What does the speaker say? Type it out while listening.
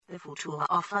futuro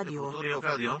of radio. The future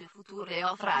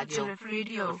of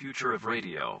radio. The future of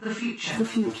radio. The future. The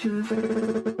future of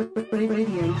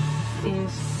radio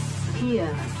is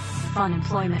here.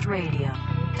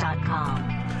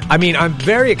 Funemploymentradio.com. I mean, I'm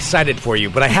very excited for you,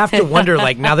 but I have to wonder,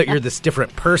 like, now that you're this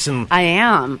different person, I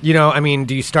am. you know, I mean,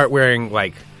 do you start wearing,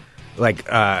 do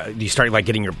you start, like,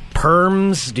 getting your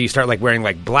perms? Do you start, like, wearing,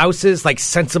 like, blouses, like,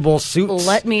 sensible suits?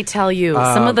 Let me tell you,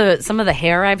 some of the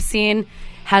hair I've seen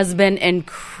has been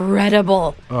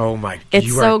incredible. Oh, my, It's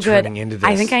you so are good. turning into this.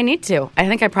 I think I need to. I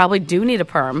think I probably do need a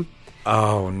perm.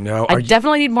 Oh, no. I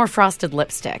definitely need more frosted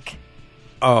lipstick.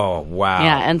 Oh, wow.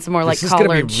 Yeah, and some more, like, This is gonna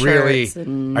collared be really, shirts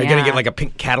and- Are you going to yeah. get, like, a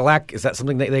pink Cadillac? Is that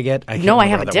something that they get? No, I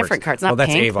have how a that different works. car. It's not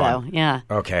that's pink, Avon. though. Yeah.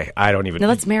 Okay, I don't even... No,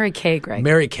 that's Mary Kay, Greg.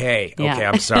 Mary Kay. Okay, Yeah.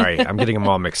 I'm sorry. I'm getting them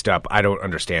all mixed up. I don't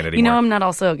understand anymore. You know I'm not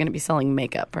also going to be selling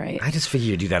makeup, right? I just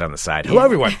figured you'd do that on the side. Hello,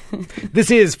 everyone.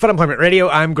 This is Fun Employment Radio.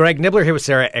 I'm Greg Nibbler here with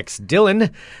Sarah X. Dillon.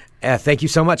 Thank you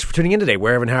so much for tuning in today.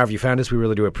 Wherever and however you found us, we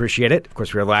really do appreciate it. Of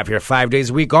course, we're live here 5 days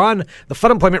a week on the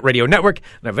Fun Employment Radio Network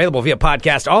and available via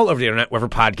podcast all over the internet, wherever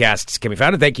podcasts can be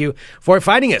found. And thank you for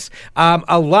finding us.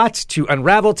 A lot to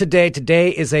unravel today.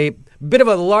 Today is a bit of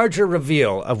a larger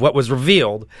reveal of what was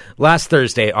revealed last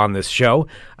Thursday on this show.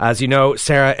 As you know,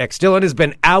 Sarah X. Dillon has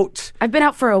been out I've been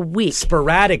out for a week.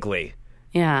 sporadically.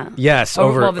 Yeah. Yes,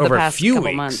 Over over the a past few couple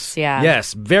weeks. months, yeah.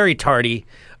 Yes, very tardy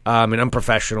and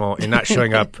unprofessional in not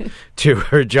showing up to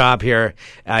her job here.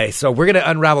 So we're going to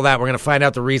unravel that. We're going to find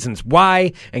out the reasons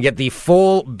why and get the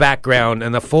full background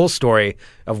and the full story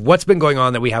of what's been going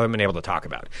on that we haven't been able to talk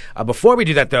about. Before we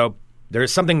do that, though, there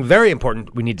is something very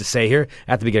important we need to say here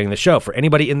at the beginning of the show. For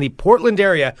anybody in the Portland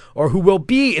area or who will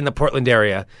be in the Portland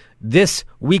area this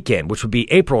weekend, which would be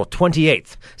April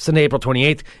 28th, Sunday, April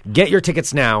 28th, get your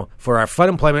tickets now for our Fun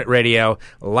Employment Radio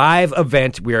live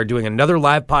event. We are doing another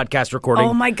live podcast recording.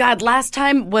 Oh, my God. Last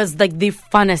time was, like, the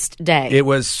funnest day. It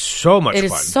was so much fun. It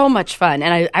is so much fun.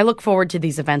 And I look forward to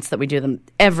these events that we do them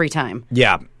every time.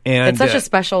 Yeah. And It's such a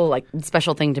special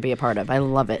thing to be a part of. I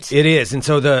love it. It is. And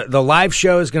so the live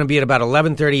show is going to be at about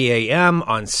 11:30 a.m.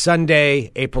 on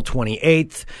Sunday, April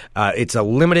 28th. It's a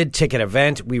limited ticket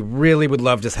event. We really would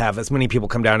love to have as many people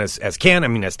come down as can. I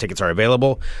mean, as tickets are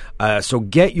available. So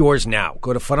get yours now.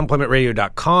 Go to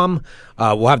funemploymentradio.com.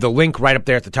 We'll have the link right up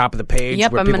there at the top of the page.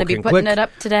 Yep, where I'm going to people be can putting click. it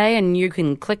up today, and you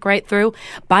can click right through.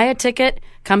 Buy a ticket.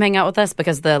 Come hang out with us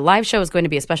because the live show is going to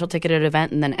be a special ticketed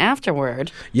event, and then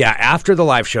afterward... Yeah, after the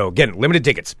live show. Again, limited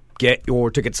tickets. Get your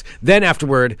tickets. Then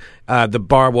afterward, the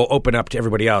bar will open up to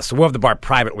everybody else. So we'll have the bar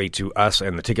privately to us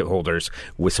and the ticket holders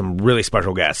with some really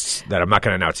special guests that I'm not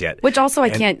going to announce yet. Which also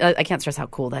I can't stress how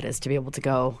cool that is to be able to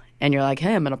go and you're like,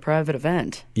 hey, I'm in a private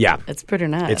event. Yeah. It's pretty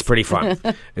nice. It's pretty fun.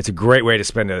 It's a great way to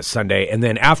spend a Sunday. And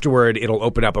then afterward, it'll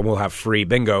open up and we'll have free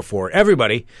bingo for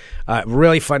everybody.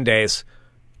 Really fun days.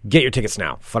 Get your tickets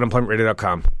now.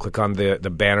 Funemploymentradio.com. Click on the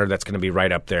banner that's going to be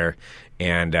right up there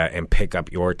and pick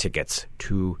up your tickets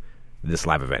to this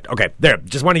live event. Okay, there.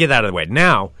 Just want to get that out of the way.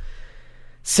 Now,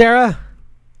 Sarah,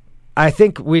 I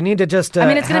think we need to just I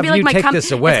mean, it's going to be like take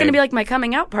this away. It's going to be like my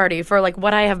coming out party for like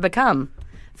what I have become.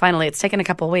 Finally, it's taken a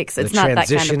couple of weeks. It's the not that kind of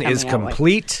transition coming is out way.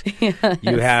 complete.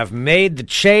 You have made the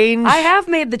change. I have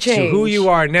made the change to who you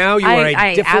are now. You are I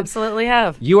a different. absolutely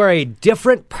have. You are a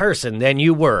different person than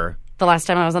you were The last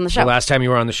time I was on the show. the last time you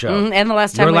were on the show. And the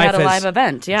last time Your we had life a has live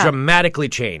event. Yeah. dramatically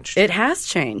changed. It has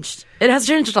changed. It has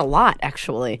changed a lot,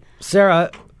 actually. Sarah,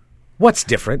 what's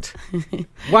different?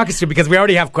 Walk us through, because we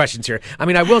already have questions here. I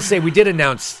mean, I will say we did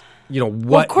announce, what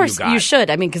Well, of course, you got. should.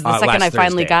 I mean, because the second last I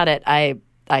finally Thursday. got it,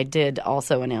 I did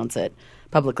also announce it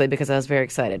publicly because I was very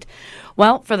excited.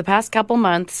 Well, for the past couple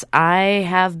months, I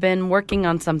have been working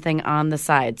on something on the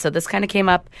side. So this kind of came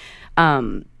up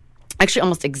actually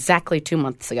almost exactly 2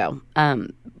 months ago.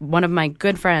 One of my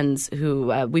good friends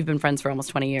who we've been friends for almost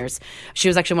 20 years, she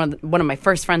was actually one of my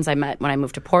first friends I met when I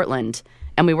moved to Portland.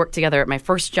 And we worked together at my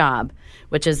first job,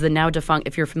 which is the now defunct,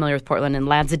 if you're familiar with Portland, in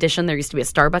Ladd's Addition, there used to be a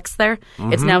Starbucks there.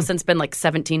 It's now since been like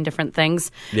 17 different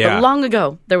things. Yeah. But long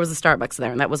ago, there was a Starbucks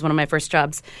there, and that was one of my first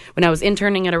jobs. When I was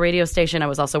interning at a radio station, I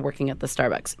was also working at the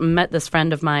Starbucks. Met this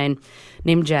friend of mine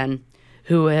named Jen,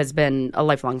 who has been a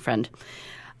lifelong friend.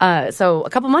 So a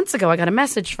couple months ago, I got a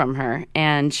message from her,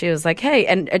 and she was like, hey,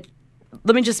 and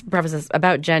let me just preface this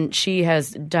about Jen. She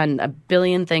has done a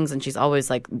billion things, and she's always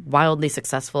like wildly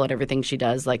successful at everything she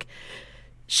does. Like,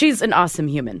 she's an awesome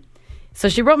human. So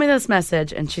she wrote me this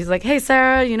message, and she's like, hey,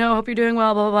 Sarah, hope you're doing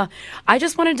well, blah, blah, blah. I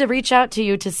just wanted to reach out to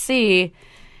you to see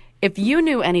if you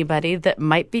knew anybody that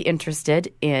might be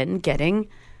interested in getting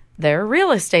their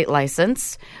real estate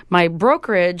license. My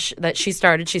brokerage that she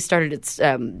started its,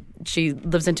 she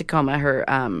lives in Tacoma.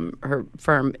 Her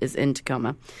firm is in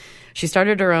Tacoma. She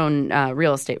started her own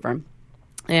real estate firm.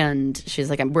 And she's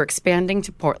like, we're expanding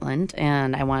to Portland,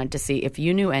 and I wanted to see if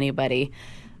you knew anybody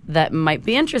that might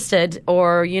be interested,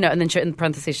 or, you know, and then in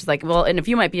parentheses, she's like, well, and if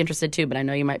you might be interested too, but I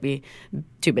know you might be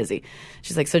too busy.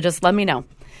 She's like, so just let me know.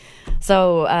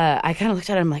 So I kind of looked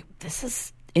at it, I'm like, this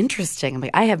is interesting. I'm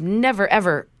like, I have never,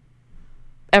 ever,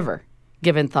 ever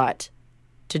given thought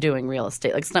to doing real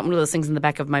estate. Like, it's not one of those things in the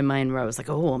back of my mind where I was like,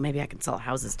 oh, well, maybe I can sell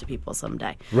houses to people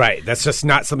someday. Right. That's just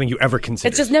not something you ever considered.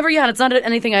 It's just never, it's not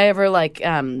anything I ever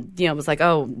was like,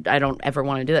 oh, I don't ever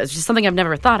want to do that. It's just something I've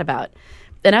never thought about.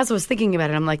 And as I was thinking about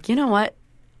it, I'm like, you know what?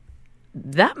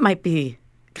 That might be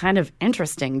kind of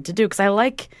interesting to do, because I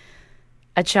like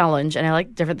a challenge and I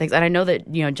like different things. And I know that,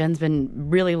 Jen's been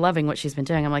really loving what she's been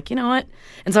doing. I'm like, you know what?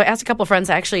 And so I asked a couple of friends.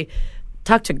 I actually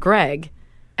talked to Greg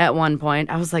at one point.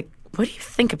 I was like, what do you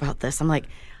think about this? I'm like,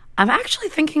 I'm actually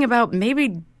thinking about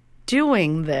maybe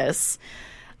doing this.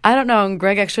 I don't know. And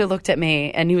Greg actually looked at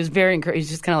me and he was very encouraged. He's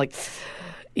just kind of like,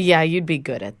 yeah, you'd be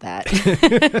good at that.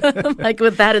 Like,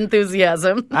 with that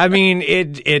enthusiasm. I mean,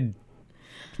 it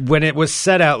when it was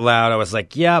said out loud, I was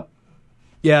like, yep.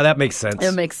 Yeah, that makes sense.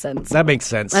 It makes sense. That makes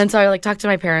sense. And so I talked to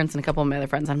my parents and a couple of my other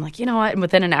friends. I'm like, you know what? And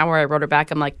within an hour, I wrote her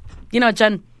back. I'm like, you know what,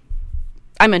 Jen?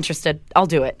 I'm interested. I'll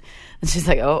do it. And she's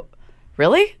like, oh,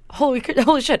 really? Holy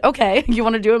shit. Okay. You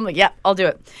want to do it? I'm like, yeah, I'll do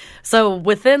it. So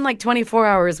within 24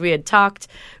 hours, we had talked.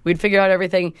 We'd figured out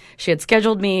everything. She had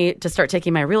scheduled me to start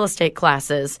taking my real estate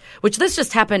classes, which this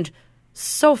just happened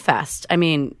so fast. I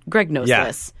mean, Greg knows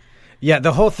this. Yeah,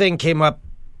 the whole thing came up,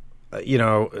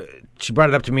 she brought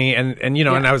it up to me, and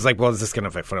and I was like, well, is this going to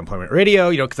affect Fun Employment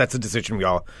Radio? Because that's a decision we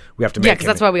have to make. Yeah, because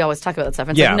that's why we always talk about that stuff.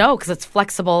 And it's like, no, because it's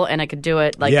flexible and I could do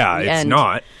it. It's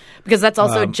not. Because that's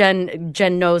also Jen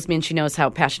knows me, and she knows how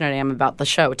passionate I am about the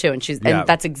show too, and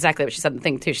that's exactly what she said in the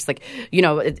thing too. She's like,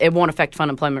 it won't affect Fun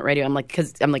Employment Radio. I'm like,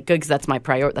 good, because that's my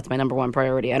that's my number one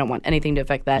priority. I don't want anything to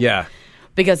affect that. Yeah,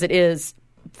 because it is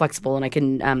flexible and I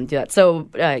can do that. So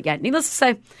needless to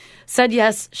say, said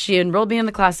yes. She enrolled me in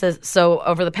the classes. So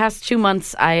over the past 2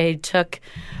 months, I took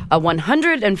a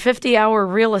 150-hour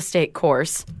real estate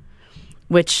course,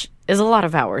 which is a lot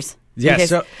of hours. Yeah, okay.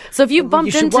 So if you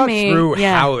bumped into me, walk through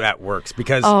how that works,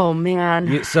 because man,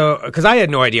 because I had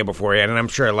no idea beforehand, and I'm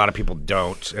sure a lot of people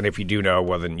don't. And if you do know,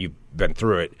 well, then you've been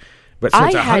through it. But so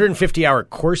it's a 150-hour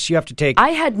course you have to take. I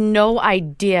had no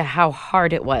idea how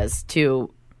hard it was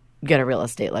to get a real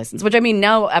estate license. Which, I mean,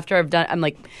 now after I've done, I'm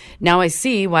like, now I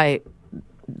see why.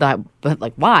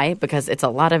 Why? Because it's a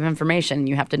lot of information.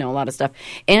 You have to know a lot of stuff,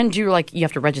 and you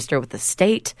have to register with the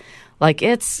state.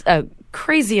 It's a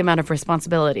crazy amount of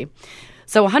responsibility.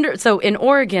 So in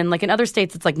Oregon, in other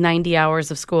states, it's 90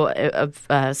 hours of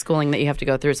schooling that you have to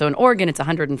go through. So in Oregon, it's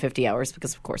 150 hours,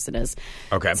 because of course it is.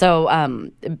 Okay.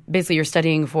 So basically, you're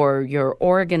studying for your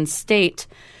Oregon state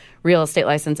real estate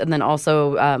license, and then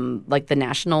also the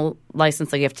national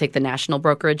license. You have to take the national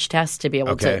brokerage test to be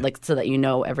able to so that you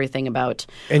know everything about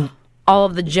all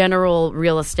of the general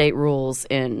real estate rules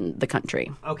in the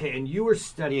country. Okay, and you were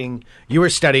studying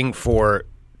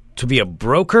to be a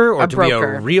broker or to be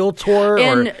a realtor,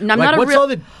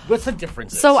 what's the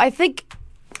difference? So I think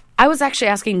I was actually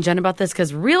asking Jen about this,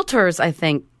 because realtors, I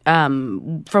think,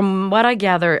 from what I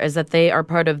gather, is that they are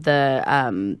part of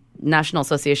the National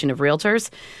Association of Realtors.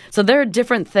 So they're a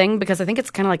different thing, because I think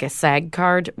it's kind of like a SAG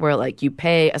card where you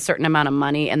pay a certain amount of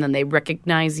money and then they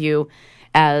recognize you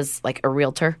as a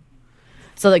realtor.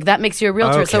 So that makes you a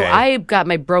realtor. Okay. So I got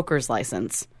my broker's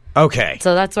license. Okay.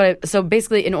 So that's what so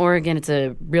basically in Oregon, it's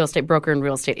a real estate broker and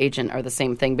real estate agent are the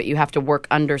same thing, but you have to work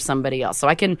under somebody else. So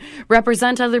I can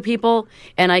represent other people,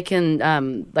 and I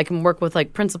can work with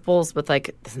principals with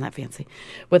isn't that fancy?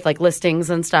 With listings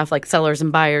and stuff, sellers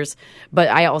and buyers, but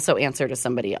I also answer to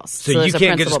somebody else. So you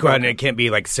can't just go ahead, and it can't be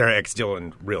Sarah X.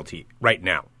 Dillon Realty right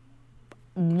now.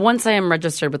 Once I am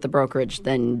registered with the brokerage,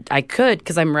 then I could,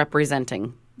 because I'm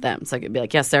representing them. So I could be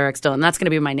yes, Sarah X. Dillon. That's going to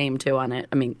be my name too on it.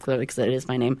 I mean, clearly, because it is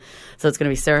my name. So it's going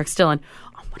to be Sarah X. Dillon.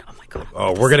 Oh my God.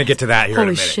 Oh, we're going to get to that here in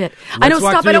a minute. Holy shit. I know,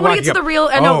 stop. I don't want to get to the real.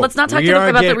 I know, let's not talk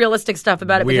about the realistic stuff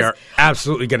about it. We are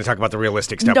absolutely going to talk about the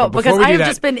realistic stuff. No, but because I have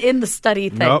just been in the study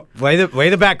thing. No, lay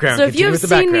the background. So if you've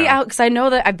seen me out, because I know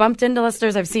that I bumped into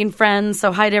listeners, I've seen friends.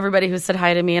 So hi to everybody who said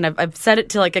hi to me. And I've said it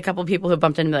to a couple people who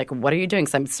bumped into me, what are you doing?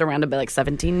 Because I'm surrounded by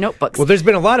 17 notebooks. Well, there's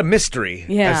been a lot of mystery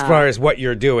as far as what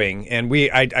you're doing. And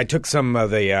I took some of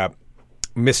the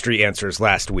mystery answers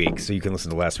last week, so you can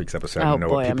listen to last week's episode and know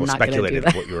what people speculated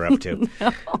what you were up to.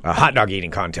 No. Hot dog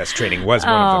eating contest training was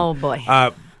one of them.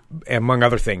 Oh, boy. Among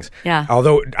other things. Yeah.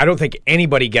 Although I don't think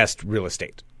anybody guessed real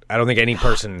estate. I don't think any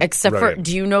person except for,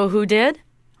 do you know who did?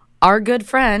 our good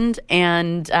friend,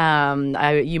 and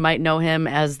you might know him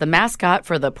as the mascot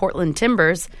for the Portland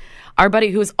Timbers, our buddy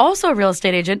who's also a real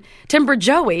estate agent, Timber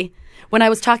Joey. When I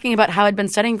was talking about how I'd been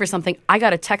studying for something, I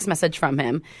got a text message from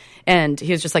him, and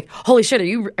he was just like, "Holy shit, are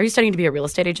you studying to be a real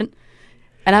estate agent?"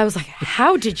 And I was like,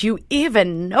 "How did you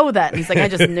even know that?" And he's like, "I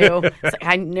just knew." It's like,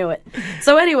 I knew it.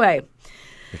 So anyway,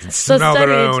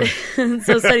 studied. It's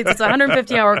a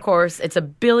 150-hour course. It's a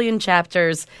billion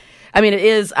chapters. I mean, it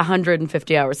is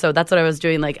 150 hours. So that's what I was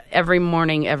doing, like, every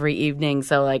morning, every evening.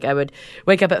 So, like, I would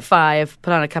wake up at 5,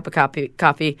 put on a cup of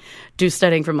coffee, do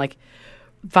studying from, like,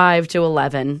 5 to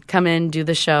 11, come in, do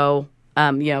the show,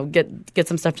 get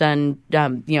some stuff done,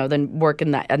 then work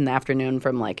in the afternoon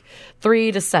from, like,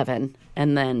 3 to 7,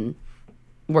 and then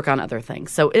work on other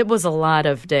things. So it was a lot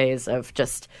of days of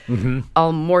just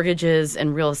all mortgages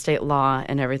and real estate law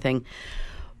and everything.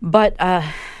 But,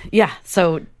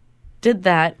 so did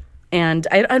that. And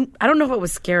I don't know if it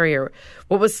was scary or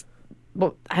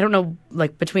I don't know,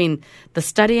 like, between the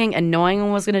studying and knowing I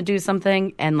was going to do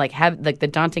something and, like, have, like, the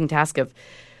daunting task of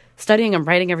studying and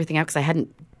writing everything out, because I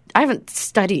haven't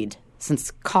studied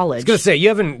since college. I was going to say, you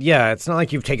haven't, it's not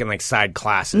like you've taken, like, side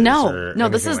classes. No,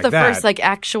 this is the first, like,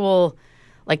 actual,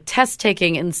 like, test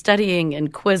taking and studying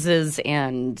and quizzes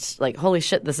and, like, holy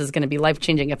shit, this is going to be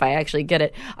life-changing if I actually get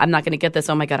it. I'm not going to get this.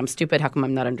 Oh, my God, I'm stupid. How come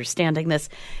I'm not understanding this?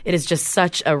 It is just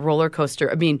such a roller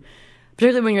coaster. I mean,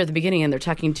 particularly when you're at the beginning and they're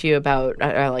talking to you about,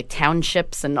 like,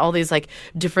 townships and all these, like,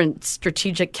 different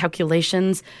strategic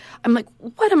calculations. I'm like,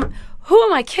 who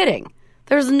am I kidding?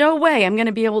 There's no way I'm going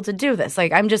to be able to do this.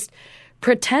 Like, I'm just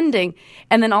pretending.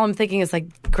 And then all I'm thinking is,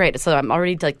 like, great. So I'm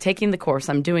already, like, taking the course.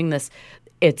 I'm doing this.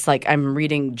 It's like I'm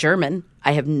reading German.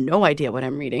 I have no idea what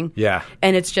I'm reading. Yeah.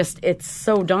 And it's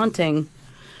so daunting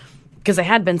because it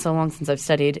had been so long since I've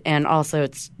studied. And also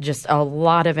it's just a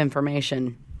lot of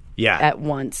information at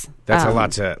once. That's a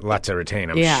lot to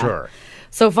retain, I'm sure.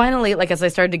 So finally, like, as I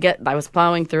started to I was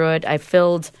plowing through it. I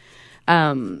filled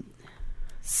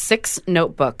 6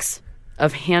 notebooks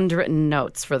of handwritten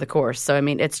notes for the course. So, I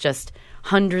mean, it's just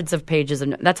hundreds of pages.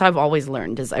 That's how I've always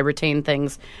learned, is I retain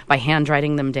things by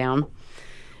handwriting them down.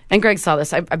 And Greg saw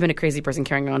this. I've been a crazy person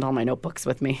carrying around all my notebooks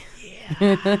with me.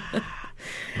 Yeah.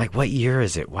 Like, what year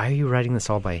is it? Why are you writing this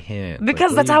all by hand?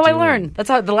 Because that's how I learned. That's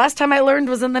how the last time I learned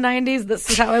was in the 90s. This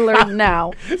is how I learned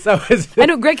now. I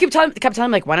know Greg kept telling me,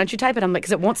 like, why don't you type it? I'm like,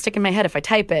 because it won't stick in my head if I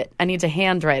type it. I need to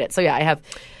handwrite it. So yeah, I have.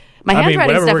 My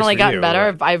handwriting's definitely gotten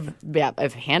better.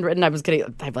 I've handwritten. I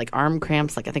have, like, arm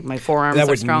cramps. Like, I think my forearms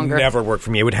are stronger. That would never work for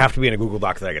me. It would have to be in a Google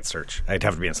Doc that I could search. It'd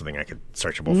have to be in something I could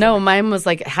searchable. No, mine was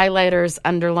like highlighters,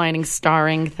 underlining,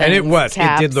 starring things. And it was.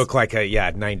 Tabs. It did look like a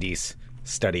 90s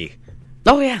study.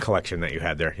 Oh yeah, collection that you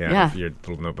had there. Yeah. Your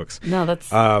little notebooks. No, that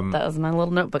was my little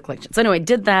notebook collection. So anyway,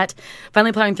 did that.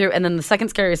 Finally plowing through, and then the second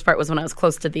scariest part was when I was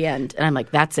close to the end, and I'm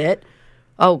like, that's it.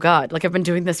 Oh God, like, I've been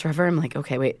doing this forever. I'm like,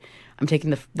 okay, wait. I'm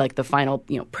taking the final,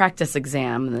 practice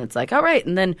exam, and then it's like, all right.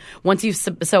 And then once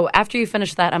so after you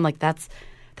finish that, I'm like, that's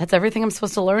everything I'm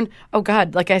supposed to learn. Oh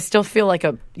God, like, I still feel like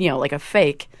a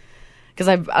fake, because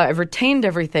I've retained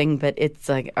everything, but it's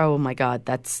like, oh my God,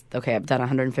 that's okay. I've done a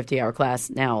 150-hour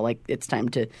class now. Like, it's time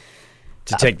to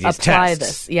take these apply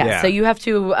tests. This. Yeah. So you have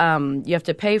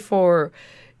to pay for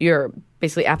your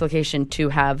basically application to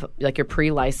have, like, your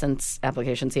pre-license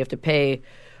application. So you have to pay.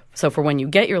 So for when you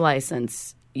get your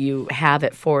license, you have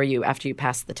it for you after you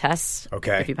pass the test.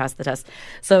 Okay. If you pass the test.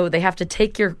 So they have to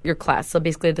take your class. So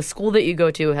basically the school that you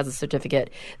go to has a certificate.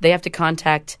 They have to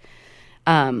contact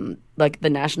like the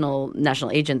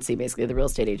national agency, basically the real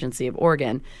estate agency of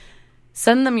Oregon.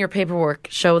 Send them your paperwork,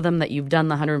 show them that you've done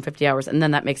the 150 hours, and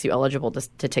then that makes you eligible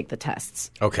to take the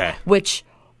tests. Okay. Which,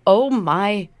 oh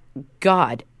my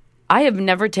God, I have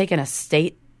never taken a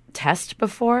state test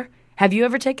before. Have you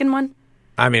ever taken one?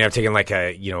 I mean, I've taken, like,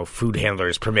 a food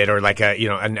handler's permit, or like a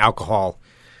an alcohol.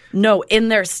 No, in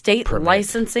their state permit.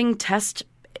 Licensing test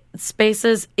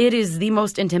spaces, it is the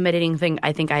most intimidating thing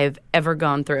I think I have ever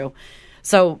gone through.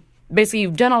 So basically,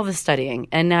 you've done all this studying,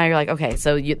 and now you're like, okay,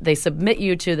 so they submit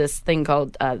you to this thing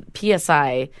called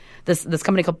PSI. This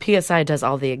company called PSI does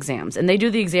all the exams, and they do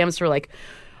the exams for, like,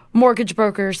 mortgage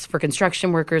brokers, for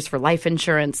construction workers, for life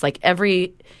insurance, like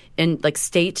every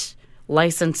state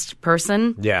licensed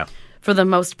person. Yeah. For the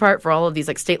most part, for all of these,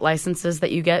 like, state licenses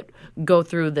that you get, go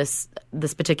through this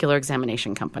particular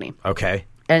examination company. Okay.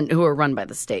 And who are run by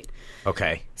the state.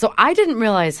 Okay. So I didn't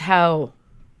realize how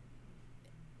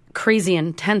crazy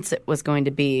intense it was going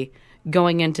to be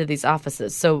going into these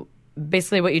offices. So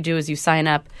basically what you do is you sign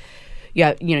up,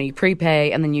 you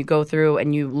prepay, and then you go through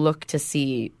and you look to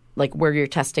see, like, where your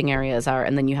testing areas are,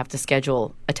 and then you have to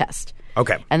schedule a test.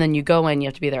 Okay. And then you go in, you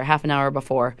have to be there half an hour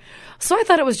before. So I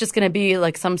thought it was just going to be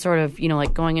like some sort of,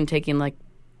 like going and taking like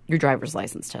your driver's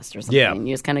license test or something. Yeah.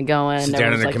 You just kind of go in. Sit down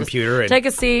on everyone's a like, just computer and- take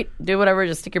a seat, do whatever,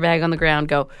 just stick your bag on the ground,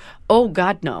 go. Oh,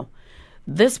 God, no.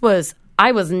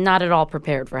 I was not at all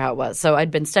prepared for how it was. So I'd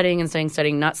been studying,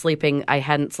 not sleeping. I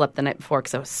hadn't slept the night before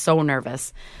because I was so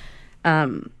nervous.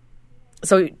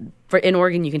 So in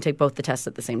Oregon, you can take both the tests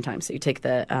at the same time. So you take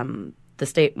the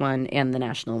state one and the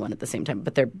national one at the same time.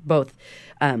 But they're both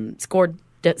scored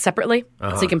separately.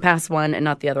 So you can pass one and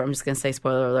not the other. I'm just going to say,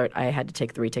 spoiler alert, I had to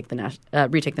retake the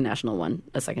national one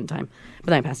a second time.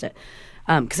 But then I passed it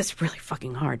because it's really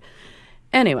fucking hard.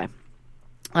 Anyway,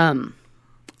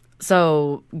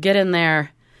 so get in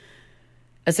there.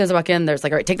 As soon as I walk in, there's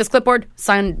like, all right, take this clipboard,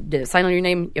 sign on your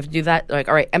name. You have to do that. They're like,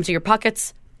 all right, empty your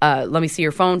pockets. Let me see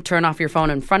your phone. Turn off your phone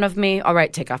in front of me. All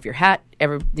right, take off your hat.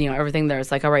 Everything there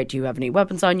is like, all right, do you have any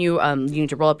weapons on you? You need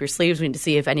to roll up your sleeves. We need to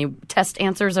see if any test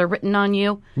answers are written on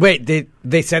you. Wait,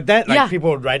 they said that? Like Yeah. people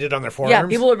would write it on their forearms? Yeah,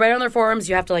 people would write on their forearms.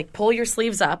 You have to like pull your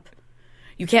sleeves up.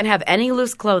 You can't have any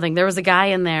loose clothing. There was a guy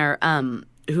in there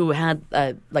who had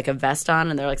like a vest on,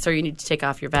 and they're like, sir, you need to take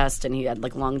off your vest. And he had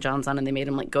like long johns on, and they made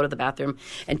him like go to the bathroom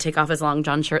and take off his long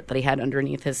john shirt that he had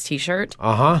underneath his T-shirt.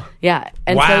 Uh-huh. Yeah.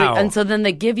 And Wow. so then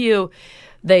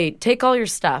they take all your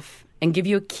stuff and give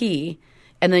you a key,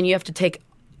 and then you have to take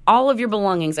all of your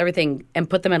belongings, everything, and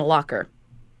put them in a locker.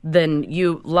 Then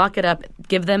you lock it up,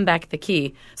 give them back the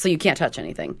key, so you can't touch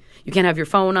anything. You can't have your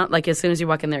phone on. Like, as soon as you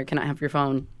walk in there, you cannot have your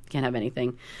phone. You can't have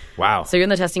anything. Wow. So you're in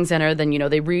the testing center. Then,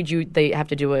 they read you. They have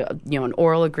to do an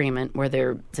oral agreement where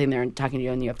they're sitting there and talking to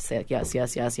you, and you have to say, like, yes,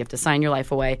 yes, yes. You have to sign your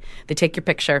life away. They take your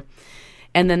picture,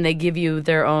 and then they give you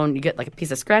their own. You get, like, a piece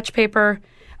of scratch paper,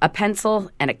 a pencil,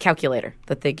 and a calculator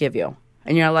that they give you.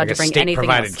 And you're not allowed Like to bring a anything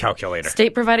state-provided else. calculator.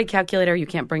 State-provided calculator. You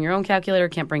can't bring your own calculator.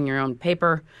 Can't bring your own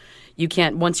paper. You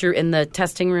can't, once you're in the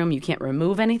testing room, you can't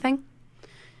remove anything.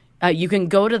 You can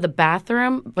go to the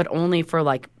bathroom, but only for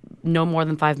like no more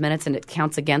than 5 minutes, and it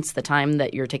counts against the time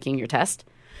that you're taking your test.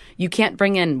 You can't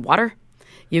bring in water.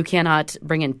 You cannot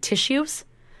bring in tissues.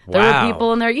 There Wow. are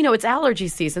people in there, it's allergy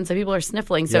season, so people are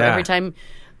sniffling. So Yeah. every time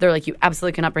they're like, you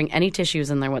absolutely cannot bring any tissues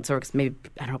in there whatsoever. 'Cause maybe,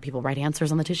 I don't know, people write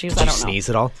answers on the tissues. I Did you don't know. sneeze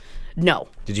at all? No.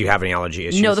 Did you have any allergy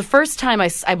issues? No, the first time I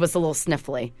was a little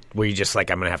sniffly. Were you just like,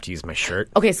 I'm going to have to use my shirt?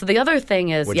 Okay, so the other thing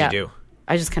is, What'd you do?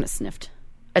 I just kind of sniffed.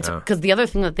 It's because the other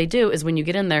thing that they do is when you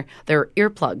get in there are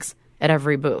earplugs at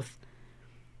every booth.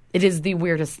 It is the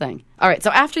weirdest thing. All right, so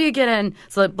after you get in,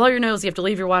 so blow your nose, you have to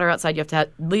leave your water outside. You have to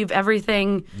leave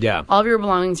everything, Yeah. all of your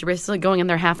belongings. You're basically going in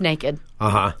there half naked.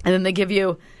 Uh-huh. And then they give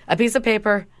you a piece of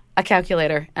paper, a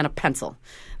calculator, and a pencil. And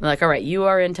they're like, all right, you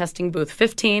are in testing booth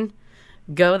 15.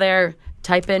 Go there,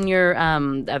 type in your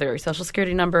either your social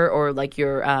security number or like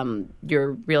your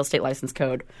real estate license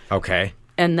code. Okay.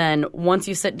 And then once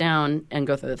you sit down and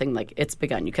go through the thing, like, it's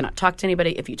begun. You cannot talk to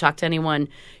anybody. If you talk to anyone,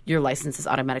 your license is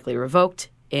automatically revoked,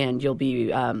 and you'll be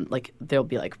there'll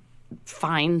be like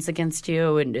fines against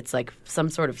you, and it's like some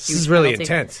sort of huge This is really penalty.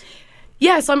 intense.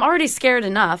 Yeah, so I'm already scared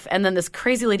enough. And then this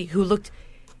crazy lady who looked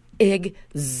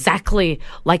exactly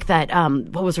like that,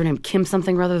 what was her name? Kim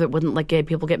something or other, that wouldn't let gay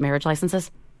people get marriage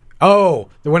licenses. Oh,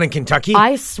 the one in Kentucky?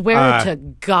 I swear to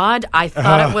God, I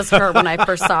thought it was her when I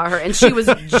first saw her. And she was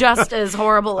just as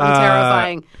horrible and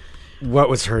terrifying. What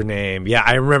was her name? Yeah,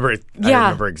 I remember. I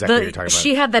remember exactly what you're talking about.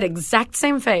 She had that exact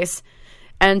same face,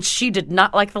 and she did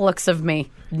not like the looks of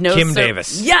me. No, Kim sir.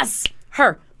 Davis. Yes,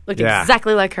 her. Looked Yeah.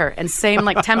 exactly like her, and same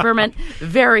like temperament,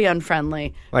 very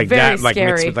unfriendly, like very that, like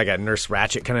scary. mixed with like a Nurse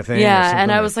Ratched kind of thing. or Yeah, something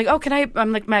and I like- was like, oh, can I?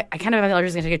 I'm like, I kind of have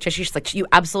allergies. Going to take a tissue. She's like, you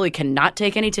absolutely cannot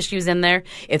take any tissues in there.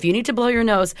 If you need to blow your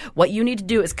nose, what you need to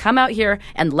do is come out here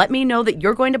and let me know that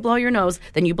you're going to blow your nose.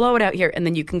 Then you blow it out here, and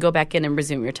then you can go back in and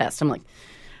resume your test. I'm like,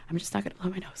 I'm just not going to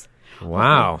blow my nose.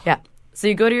 Wow. Yeah. So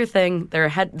you go to your thing. There are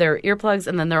earplugs,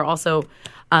 and then there are also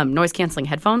noise canceling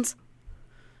headphones.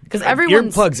 Because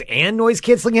everyone's Earplugs and noise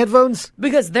canceling headphones?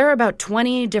 because there are about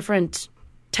 20 different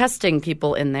testing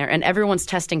people in there, and everyone's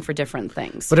testing for different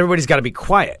things. But everybody's got to be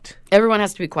quiet. Everyone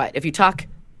has to be quiet. If you talk,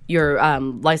 your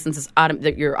license is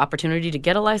your opportunity to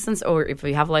get a license, or if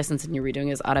you have a license and you're redoing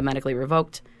it, is automatically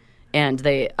revoked, and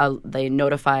they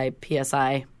notify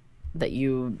PSI that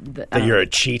That you're a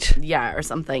cheat. or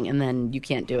something, and then you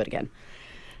can't do it again.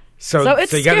 So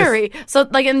it's you gotta- scary. So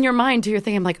like in your mind, too, you're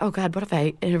thinking like, oh God, what if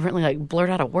I inadvertently like blurt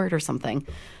out a word or something?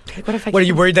 Like, what if I? What, are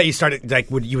you worried that you started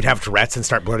like you would have Tourette's and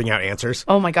start blurting out answers?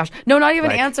 Oh my gosh, no, not even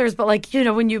Like- answers, but like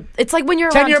when you, it's like when you're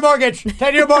 10-year around, mortgage.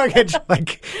 10-year mortgage.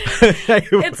 Like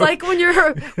it's like when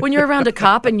you're around a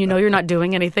cop and you know you're not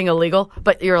doing anything illegal,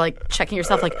 but you're like checking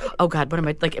yourself, like, oh God, what am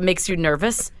I? Like, it makes you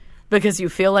nervous. because you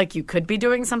feel like you could be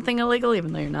doing something illegal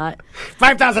even though you're not.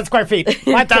 5,000 square feet.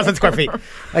 5,000 square feet.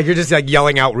 Like you're just like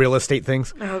yelling out real estate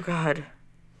things. Oh God.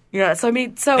 Yeah. So I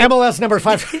mean, MLS number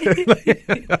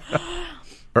 5.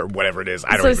 Or whatever it is.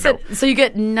 I don't even know. So you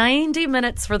get 90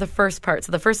 minutes for the first part.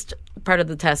 So the first part of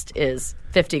the test is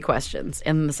 50 questions,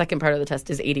 and the second part of the test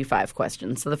is 85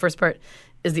 questions. So the first part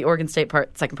is the Oregon State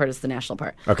part. Second part is the national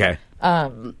part. Okay.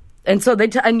 And so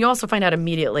and you also find out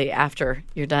immediately after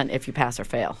you're done if you pass or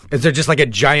fail. Is there just like a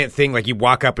giant thing, like you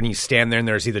walk up and you stand there and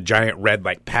there's either giant red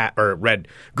like or red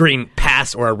green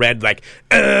pass or a red like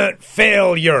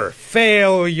failure.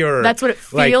 That's what it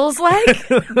feels like.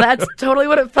 That's totally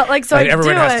what it felt like. So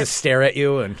everyone has to stare at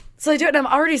you and. So I do it, and I'm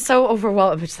already so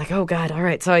overwhelmed. I'm just like, oh, God, all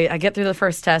right. So I get through the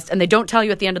first test, and they don't tell you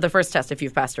at the end of the first test if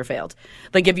you've passed or failed.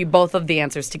 They give you both of the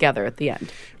answers together at the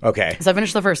end. Okay. So I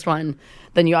finish the first one,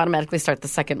 then you automatically start the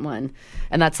second one,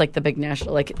 and that's like the big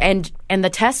national. And the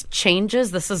test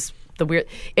changes. This is the weird.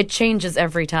 It changes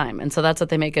every time, and so that's what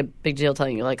they make a big deal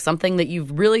telling you. Like something that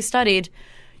you've really studied,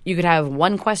 you could have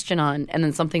one question on, and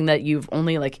then something that you've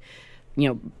only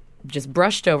just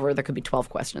brushed over, there could be 12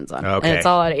 questions on. Okay. And it's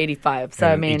all at 85. So,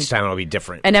 and I mean, each time it'll be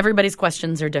different. And everybody's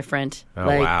questions are different. Oh,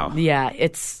 wow. Yeah,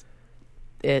 it's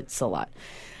a lot.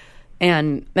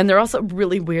 And they're also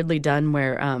really weirdly done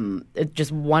where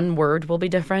just one word will be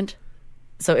different.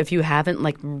 So if you haven't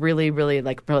really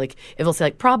it'll say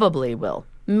probably will,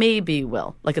 maybe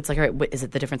will. Like it's like, all right, is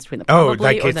it the difference between the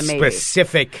probably or the maybe?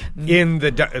 Specific in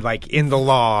the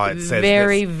law. It says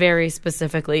very, this. very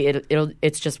specifically.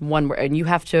 It's just one word, and you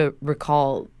have to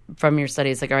recall from your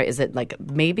studies. Like, all right, is it like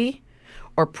maybe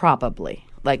or probably?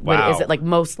 Like, wow. Is it like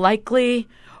most likely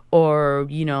or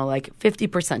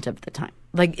 50% of the time?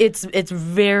 Like it's a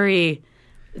very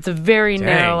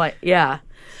narrow. Yeah.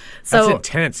 So, that's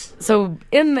intense. So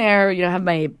in there, I have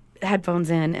my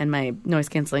headphones in and my noise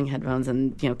canceling headphones,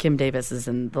 and Kim Davis is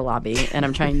in the lobby, and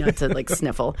I'm trying not to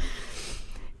sniffle.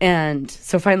 And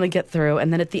so finally get through,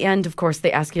 and then at the end, of course,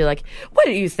 they ask you what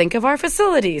do you think of our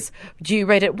facilities? Do you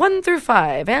rate it 1 through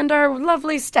 5 and our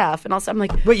lovely staff? And also I'm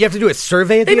like, wait, you have to do a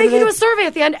survey at the end? They make you do a survey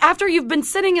at the end after you've been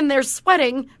sitting in there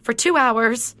sweating for 2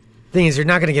 hours. Thing is, you're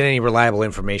not going to get any reliable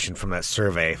information from that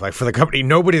survey. Like for the company,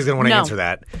 nobody's going to want to answer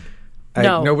that.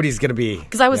 No. Nobody's going to be.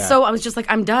 Because I was just like,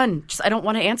 I'm done. I don't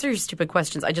want to answer your stupid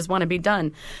questions. I just want to be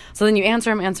done. So then you answer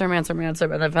them. And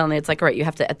then finally it's like, all right, you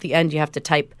have to, at the end, you have to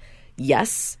type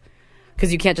yes.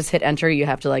 Because you can't just hit enter. You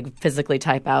have to physically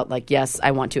type out yes,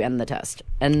 I want to end the test.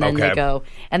 And then they go.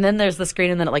 And then there's the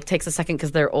screen, and then it takes a second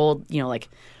because they're old,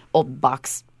 old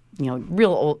box,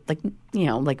 real old,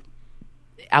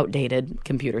 outdated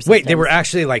computer systems. Wait, they were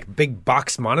actually big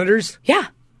box monitors? Yeah.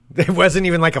 It wasn't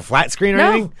even a flat screen or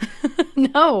anything?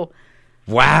 No.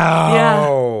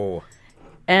 Wow. Yeah.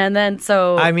 And then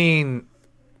so... I mean,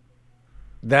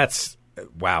 that's...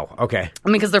 Wow. Okay.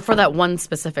 because they're for that one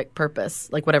specific purpose,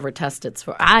 whatever test it's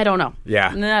for. I don't know. Yeah.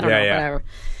 I don't know. Whatever.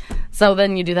 So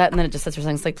then you do that, and then it just sits for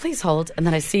seconds. Please hold. And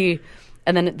then I see...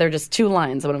 And then they're just 2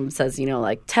 lines. One of them says,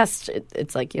 test.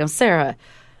 It's Sarah,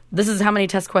 this is how many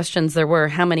test questions there were,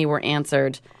 how many were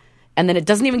answered. And then it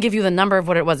doesn't even give you the number of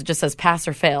what it was. It just says pass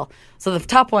or fail. So the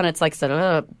top one, it's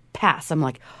pass. I'm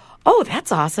like, oh,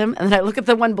 that's awesome. And then I look at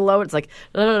the one below. It's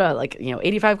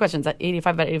 85 questions.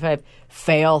 85 out of 85.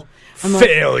 Fail. I'm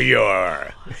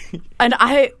failure. And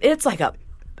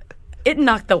it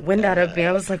knocked the wind out of me.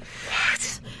 I was like,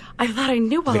 what? I thought I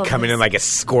knew all of this. They come in and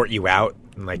escort you out.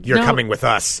 And you're coming with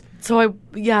us. So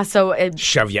it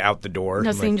shove you out the door.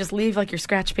 No, so you can just leave your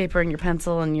scratch paper and your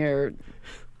pencil and your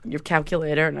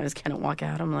calculator, and I just kind of walk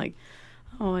out. I'm like,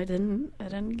 oh, I didn't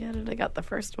get it. I got the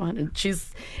first one.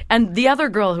 And the other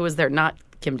girl who was there, not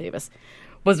Kim Davis,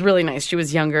 was really nice. She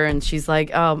was younger, and she's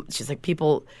like, I've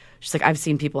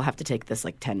seen people have to take this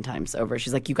 10 times over.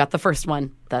 She's like, you got the first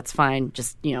one. That's fine.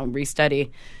 Just, restudy.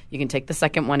 You can take the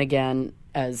second one again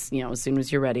as soon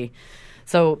as you're ready.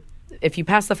 So if you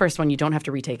pass the first one, you don't have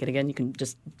to retake it again. You can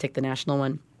just take the national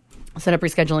one. Set up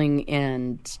rescheduling,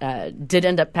 and did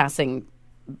end up passing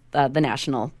the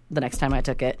national the next time I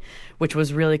took it, which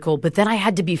was really cool. But then I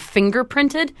had to be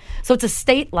fingerprinted. So it's a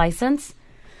state license.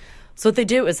 So what they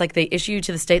do is they issue you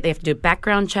to the state. They have to do a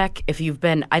background check. If you've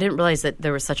been, I didn't realize that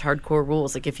there were such hardcore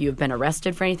rules. If you've been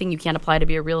arrested for anything, you can't apply to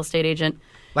be a real estate agent.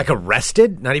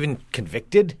 Arrested? Not even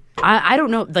convicted? I don't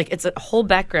know. It's a whole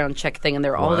background check thing, and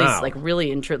there are all these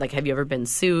really have you ever been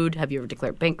sued? Have you ever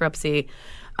declared bankruptcy?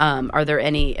 Are there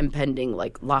any impending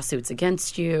lawsuits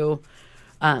against you?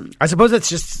 I suppose that's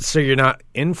just so you're not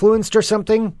influenced or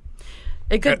something.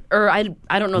 It could, or I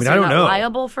don't know. So you're not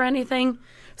liable for anything.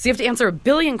 So you have to answer a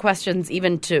billion questions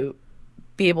even to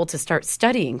be able to start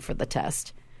studying for the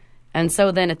test. And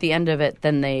so then at the end of it,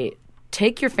 then they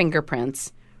take your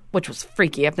fingerprints, which was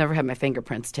freaky. I've never had my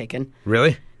fingerprints taken.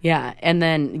 Really? Yeah. And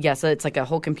then, so it's like a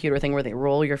whole computer thing where they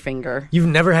roll your finger. You've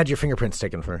never had your fingerprints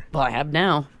taken for? Well, I have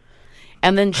now.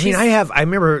 And then I mean, I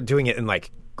remember doing it in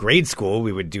like grade school.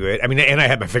 We would do it. I mean, and I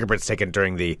had my fingerprints taken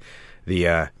during the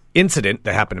incident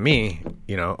that happened to me,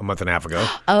 a month and a half ago.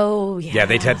 Oh, yeah. Yeah,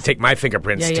 they had to take my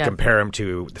fingerprints to Yeah. compare them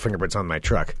to the fingerprints on my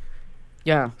truck.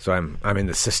 Yeah. So I'm in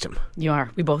the system. You are.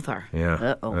 We both are. Yeah.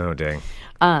 Uh-oh. Oh, dang.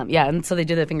 Yeah, and so they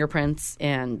do the fingerprints,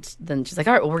 and then she's like,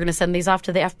 all right, well, we're going to send these off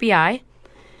to the FBI,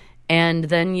 and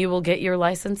then you will get your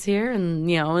license here, and,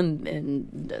 you'll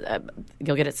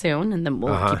get it soon, and then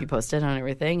we'll keep you posted on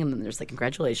everything, and then there's like,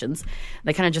 congratulations.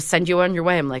 They kind of just send you on your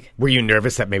way. I'm like... Were you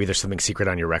nervous that maybe there's something secret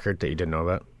on your record that you didn't know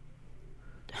about?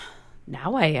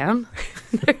 Now I am.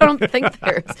 I don't think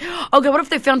there's... Oh, God, what if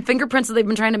they found fingerprints that they've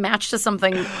been trying to match to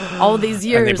something all these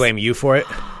years? And they blame you for it?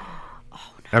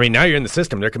 I mean, now you're in the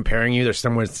system. They're comparing you. There's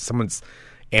someone's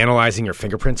analyzing your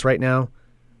fingerprints right now,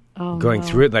 going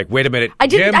through it. Like, wait a minute, I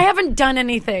Jim, haven't done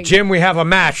anything. Jim, we have a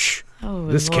match. Oh,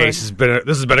 this Lord. case has been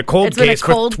a cold It's been a case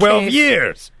cold for 12 case.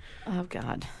 years. Oh,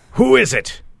 God. Who is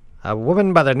it? A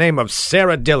woman by the name of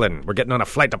Sarah Dillon. We're getting on a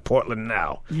flight to Portland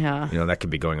now. Yeah. That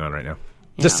could be going on right now.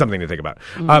 Just Yeah. something to think about.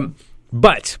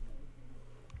 But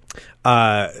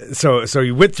so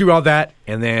you went through all that,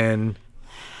 and then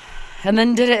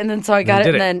did it, and then so I got it,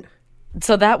 did and it. then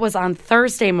so that was on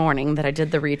Thursday morning that I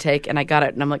did the retake, and I got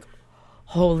it, and I'm like,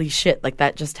 holy shit, like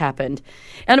that just happened.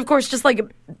 And of course, just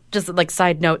like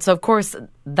side note, so of course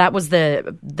that was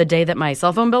the day that my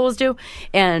cell phone bill was due,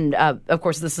 and of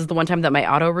course this is the one time that my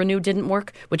auto renew didn't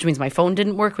work, which means my phone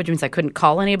didn't work, which means I couldn't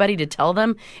call anybody to tell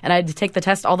them, and I had to take the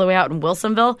test all the way out in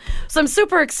Wilsonville. So I'm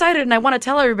super excited, and I want to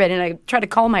tell everybody, and I try to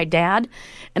call my dad,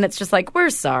 and it's just like, we're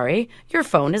sorry, your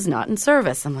phone is not in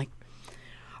service. I'm like,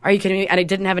 are you kidding me? And I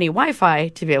didn't have any Wi-Fi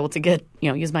to be able to get,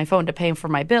 use my phone to pay for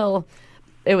my bill.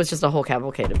 It was just a whole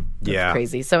cavalcade of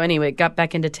crazy. So anyway, got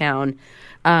back into town,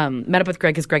 met up with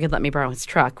Greg because Greg had let me borrow his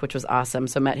truck, which was awesome.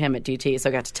 So met him at DT, so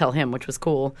I got to tell him, which was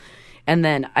cool. And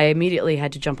then I immediately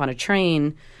had to jump on a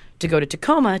train to go to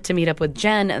Tacoma to meet up with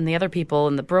Jen and the other people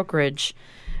in the brokerage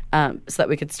so that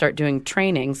we could start doing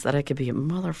trainings, so that I could be a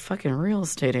motherfucking real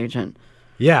estate agent.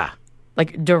 yeah.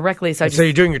 Like directly. So So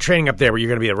you're doing your training up there, where you're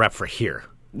going to be a rep for here.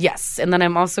 Yes, and then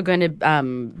I'm also going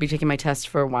to be taking my test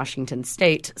for Washington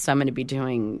State, so I'm going to be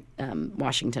doing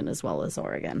Washington as well as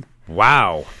Oregon.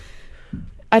 Wow.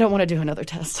 I don't want to do another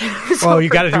test. Well, you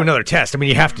got to do another test. I mean,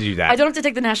 you have to do that. I don't have to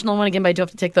take the national one again, but I do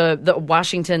have to take the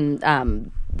Washington,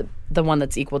 the one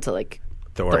that's equal to like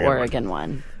The the Oregon Oregon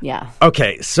one. Yeah.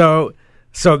 Okay, so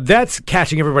that's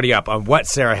catching everybody up on what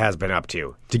Sarah has been up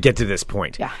to get to this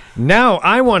point. Yeah. Now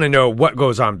I want to know what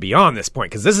goes on beyond this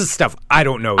point, because this is stuff I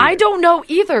don't know. I don't know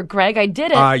either, Greg. I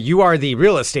did it. You are the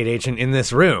real estate agent in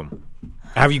this room.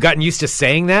 Have you gotten used to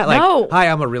saying that? Like, No. hi,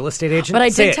 I'm a real estate agent. But I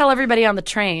Say did it. tell everybody on the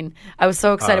train. I was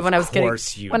so excited Of when I was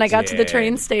course you when I got to the did.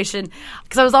 train station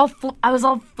because I was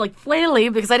all like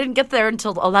flaily because I didn't get there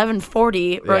until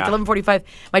 11:40 or like Yeah. 11:45.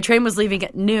 My train was leaving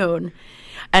at noon.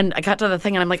 And I got to the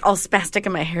thing, and I'm like all spastic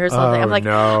in my hair. So I'm like,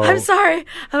 no. I'm sorry.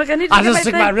 I'm like, I need to I get just my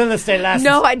took my thing. real estate license.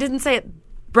 No, I didn't say it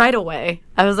right away.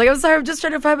 I was like, I'm sorry. I'm just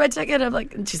trying to find my ticket. I'm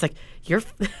like, and she's like, you're.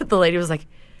 The lady was like,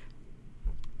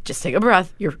 just take a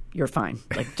breath. You're fine.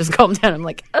 Like, just calm down. I'm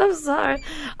like, I'm sorry.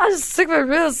 I just took my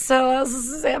real estate. I was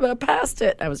just saying I passed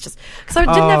it. I was just because I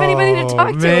didn't have anybody to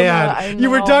talk to. Man. I You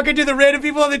were know. talking to the random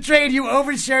people on the train. You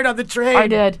overshared on the train. I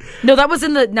did. No, that was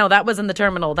in the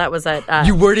terminal. That was at.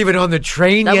 You weren't even on the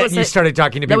train that yet, was and you at- started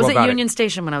talking to That people was about at Union it.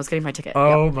 Station when I was getting my ticket.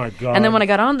 Oh, Yep. my God. And then when I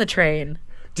got on the train,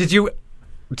 Did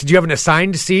you have an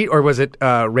assigned seat, or was it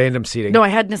random seating? no, I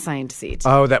had an assigned seat.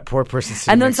 Oh, that poor person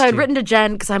sitting And then next so I'd to you. written to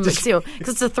Jen because I'm because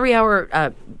it's a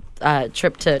 3-hour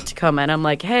trip to Tacoma, and I'm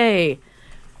like, hey,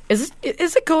 is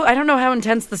it cool? I don't know how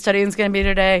intense the studying is going to be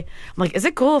today. I'm like, is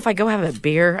it cool if I go have a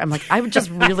beer? I'm like, I would just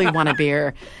really want a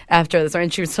beer after this.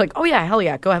 And she was like, oh yeah, hell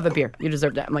yeah, go have a beer. You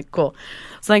deserve that. I'm like, cool.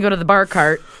 So then I go to the bar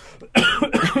cart.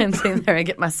 I'm sitting there. I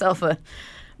get myself a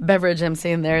beverage. I'm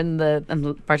sitting there, and the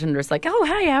bartender's like, oh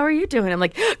hi, how are you doing? I'm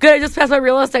like, good. I just passed my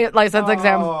real estate license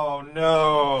exam. Oh,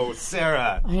 no,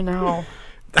 Sarah. I know.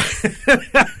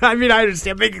 I mean, I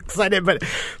understand being excited, but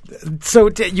so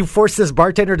you forced this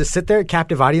bartender to sit there,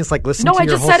 captive audience, like listen No, to I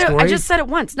your just whole said story? it. I just said it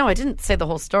once. No, I didn't say the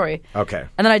whole story. Okay.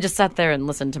 And then I just sat there and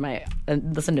listened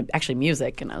to actually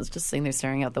music, and I was just sitting there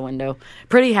staring out the window,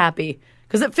 pretty happy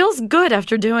because it feels good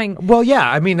after doing. Well, yeah,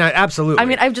 I mean, absolutely. I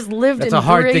mean, I've just lived. That's and a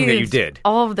hard thing that you breathed did.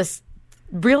 all of this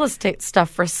real estate stuff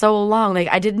for so long. Like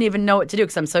I didn't even know what to do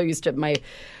because I'm so used to my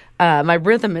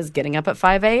rhythm is getting up at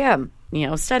 5 a.m.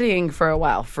 studying for a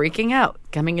while, freaking out,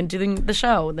 coming and doing the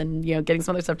show, then, getting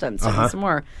some other stuff done, studying some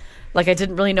more. Like, I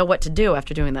didn't really know what to do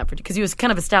after doing that because you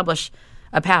kind of establish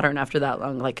a pattern after that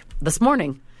long. Like, this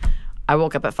morning, I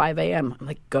woke up at 5 a.m. I'm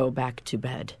like, go back to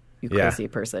bed, you crazy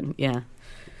person. Yeah.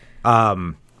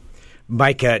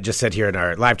 Mike just said here in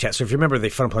our live chat, so if you remember the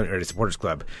Fun Employment Ready Supporters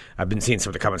Club, I've been seeing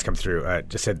some of the comments come through,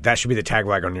 just said that should be the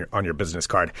tagline on your business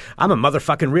card. I'm a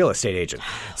motherfucking real estate agent.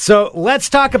 So let's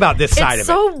talk about this side of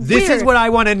so it. This is weird. what I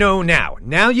want to know now.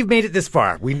 Now you've made it this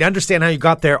far. We understand how you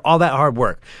got there, all that hard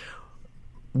work.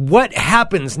 What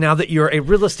happens now that you're a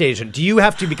real estate agent? Do you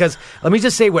have to, because let me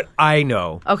just say what I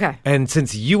know. Okay. And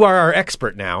since you are our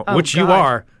expert now, which you God.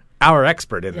 are our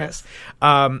expert in Yes.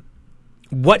 this,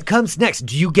 what comes next?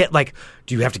 Do you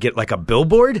have to get like a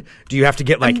billboard? Do you have to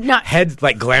get like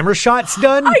glamour shots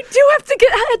done? I do have to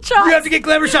get headshots. You have to get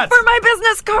glamour shots. for my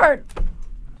business card.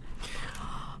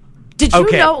 Did you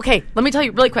Okay. know? Okay, let me tell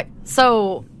you really quick.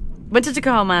 So, went to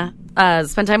Tacoma,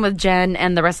 spent time with Jen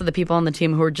and the rest of the people on the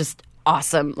team who are just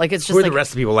awesome. Like, it's just Who are like the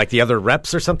rest of the people? Like the other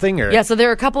reps or something? Or? yeah. So there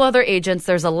are a couple other agents.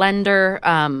 There's a lender.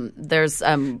 There's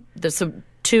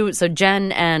two. So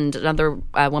Jen and another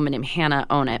woman named Hannah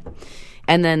own it.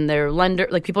 And then their lender,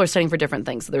 like people are studying for different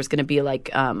things. So there's going to be like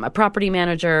a property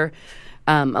manager,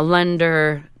 a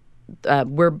lender.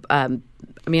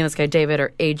 Me and this guy David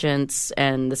are agents,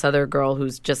 and this other girl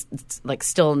who's just like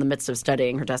still in the midst of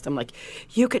studying her test. I'm like,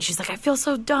 you could. She's like, I feel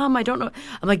so dumb. I don't know.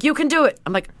 I'm like, you can do it.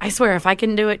 I'm like, I swear, if I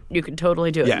can do it, you can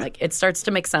totally do it. Yeah. Like, it starts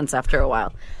to make sense after a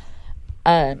while.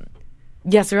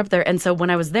 Yes, we're up there. And so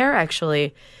when I was there,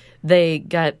 actually, they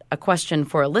got a question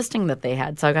for a listing that they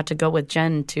had. So I got to go with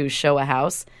Jen to show a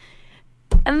house.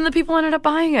 And then the people ended up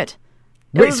buying it.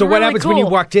 Wait, so what happens when you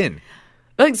walked in?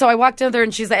 Like, so I walked in there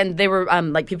and and they were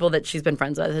like people that she's been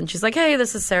friends with. And she's like, hey,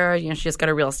 this is Sarah. She just got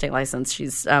a real estate license.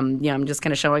 She's, I'm just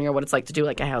kind of showing her what it's like to do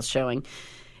like a house showing.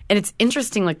 And it's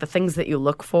interesting, like the things that you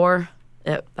look for.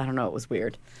 I don't know. It was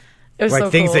weird. It was Like so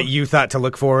things cool. that you thought to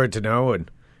look forward to know?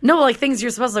 And No, like things you're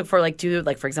supposed to look for, like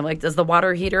for example, like does the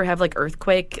water heater have like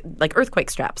earthquake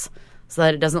straps so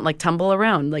that it doesn't like tumble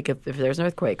around, like if there's an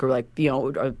earthquake, or like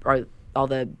are all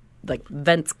the like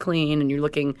vents clean, and you're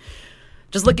looking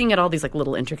at all these like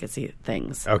little intricacy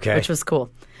things, Okay. which was cool.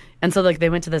 And so like they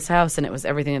went to this house and it was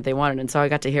everything that they wanted, and so I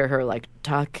got to hear her like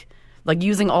talk, like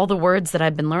using all the words that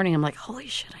I've been learning. I'm like, holy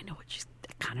shit, I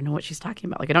kind of know what she's talking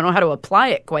about. Like I don't know how to apply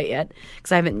it quite yet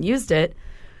because I haven't used it,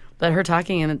 but her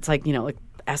talking and it's like like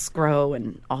escrow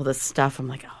and all this stuff. I'm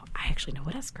like, oh, I actually know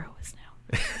what escrow is now.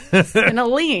 And a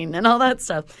lien and all that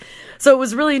stuff. So it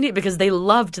was really neat because they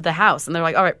loved the house and they're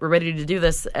like, all right, we're ready to do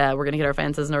this. We're going to get our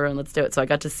finances in a row and let's do it. So I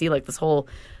got to see like this whole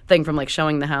thing from like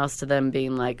showing the house to them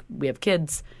being like, we have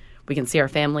kids. We can see our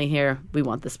family here. We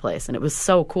want this place. And it was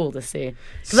so cool to see.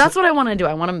 Because that's what I want to do.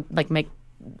 I want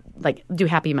to do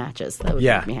happy matches. That would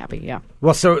make me happy. Yeah.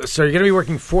 well, so you're going to be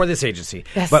working for this agency.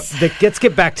 Yes. But let's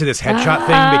get back to this headshot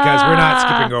thing because we're not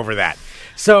skipping over that.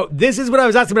 So this is what I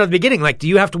was asking about at the beginning. Like, do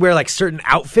you have to wear like certain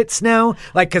outfits now?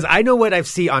 Like, because I know what I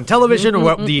see on television or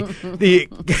what the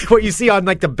what you see on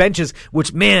like the benches.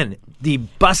 Which, man, the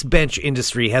bus bench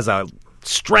industry has a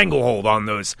stranglehold on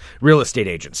those real estate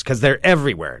agents because they're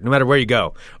everywhere, no matter where you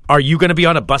go. Are you going to be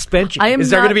on a bus bench? Is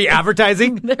there going to be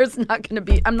advertising? There's not going to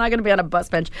be. I'm not going to be on a bus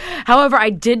bench. However,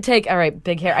 I did take. All right,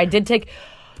 big hair. I did take.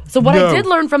 So what I did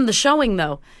learn from the showing,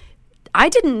 though, I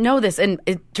didn't know this, and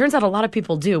it turns out a lot of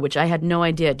people do, which I had no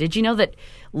idea. Did you know that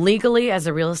legally, as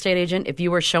a real estate agent, if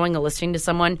you were showing a listing to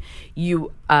someone,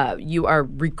 you are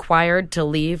required to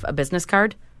leave a business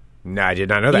card? No, I did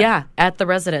not know that. Yeah, at the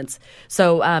residence.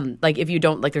 So, like, if you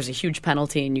don't, like, there's a huge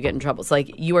penalty and you get in trouble. So,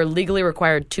 like, you are legally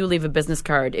required to leave a business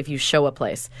card if you show a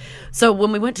place. So,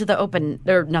 when we went to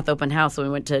not the open house, when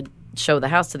we went to show the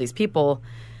house to these people,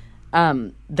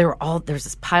 there's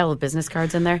this pile of business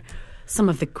cards in there. Some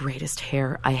of the greatest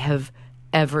hair I have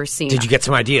ever seen. Did you get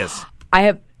some ideas?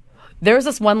 There's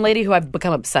this one lady who I've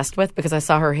become obsessed with because I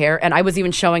saw her hair, and I was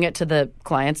even showing it to the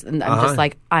clients, and I'm just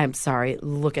like, I'm sorry,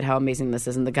 look at how amazing this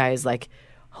is. And the guy is like,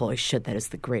 holy shit, that is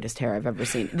the greatest hair I've ever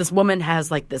seen. This woman has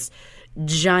like this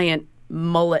giant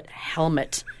mullet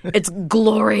helmet. It's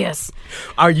glorious.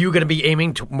 Are you going to be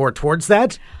aiming more towards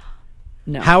that?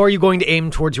 No. How are you going to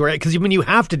aim towards your? Because you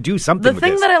have to do something. The with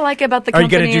thing this. that I like about the Are you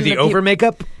company, going to do the over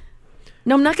makeup?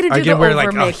 No, I'm not going to Are do you the going to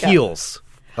over wear like makeup. heels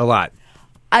a lot?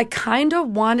 I kind of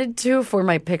wanted to for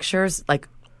my pictures, like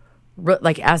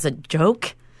as a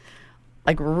joke,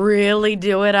 like really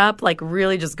do it up, like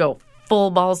really just go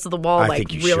full balls to the wall, I like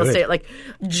think you real should. estate, like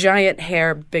giant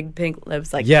hair, big pink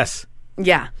lips, like Yes.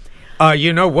 yeah,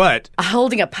 You know what?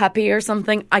 holding a puppy or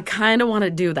something. I kind of want to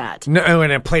do that. No,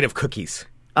 and a plate of cookies.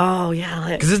 Oh yeah,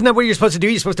 like, Because isn't that what you're supposed to do?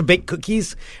 You're supposed to bake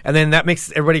cookies, and then that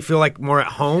makes everybody feel like more at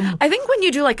home. I think when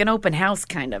you do like an open house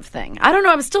kind of thing. I don't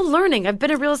know. I'm still learning. I've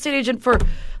been a real estate agent for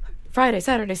Friday,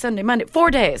 Saturday, Sunday, Monday,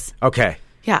 4 days. Okay.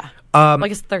 Yeah. Well, I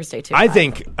guess Thursday too. I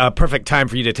think a perfect time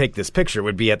for you to take this picture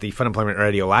would be at the Fun Employment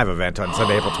Radio Live event on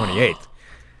Sunday, April 28th.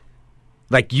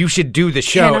 Like, you should do the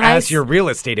show Can I as your real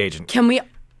estate agent. Can we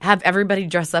have everybody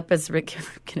dress up as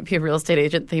can it be a real estate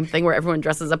agent theme thing where everyone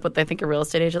dresses up what they think a real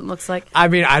estate agent looks like? I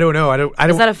mean, I don't know. I don't.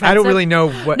 Is that offensive? I don't really know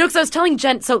what. No, because I was telling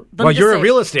Jen. So let well, me just you're say, a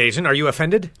real estate agent. Are you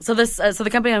offended? So so the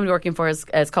company I'm working for is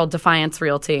called Defiance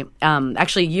Realty.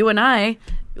 Actually, you and I.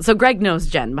 So Greg knows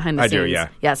Jen behind the I scenes. do, yeah.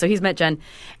 Yeah. So he's met Jen,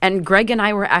 and Greg and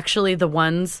I were actually the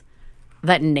ones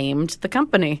that named the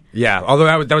company. Yeah. Although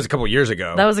that was a couple years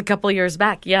ago. That was a couple years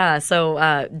back, yeah.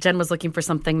 So Jen was looking for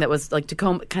something that was like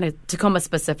Tacoma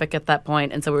specific at that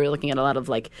point, and so we were looking at a lot of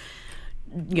like,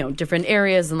 different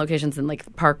areas and locations and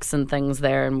like parks and things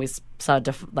there, and we saw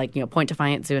Point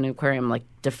Defiant Zoo and Aquarium. Like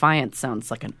Defiance sounds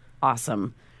like an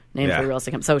awesome name for a real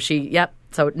estate company.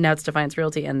 So now it's Defiance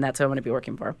Realty, and that's who I'm going to be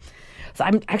working for. So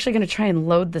I'm actually going to try and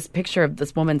load this picture of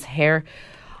this woman's hair.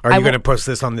 Are you going to post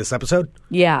this on this episode?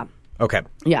 Yeah. Okay.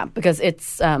 Yeah, because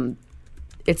it's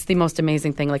the most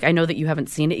amazing thing. Like, I know that you haven't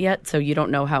seen it yet, so you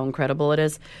don't know how incredible it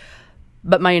is.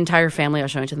 But my entire family, I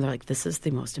was showing it to them, they're like, this is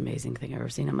the most amazing thing I've ever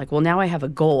seen. I'm like, well, now I have a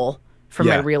goal for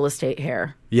my real estate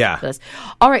hair. Yeah. For this.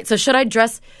 All right, so should I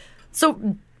dress?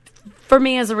 So for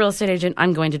me as a real estate agent,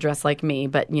 I'm going to dress like me,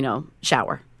 but,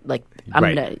 shower. Like, I'm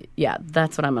Right. going to,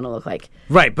 that's what I'm going to look like.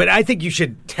 Right, but I think you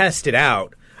should test it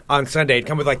out on Sunday. It'd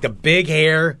come with like the big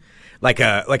hair, like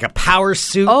a power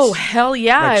suit. Oh, hell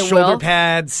yeah, like I shoulder will.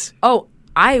 pads. Oh,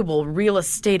 I will real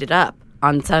estate it up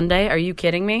on Sunday. Are you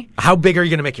kidding me? How big are you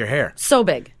going to make your hair? So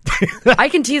big. I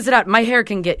can tease it out. My hair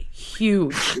can get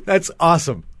huge. That's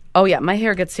awesome. Oh, yeah. My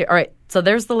hair gets here. All right. So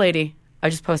there's the lady. I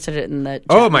just posted it in the chat.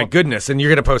 Oh, my goodness. And you're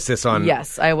going to post this on...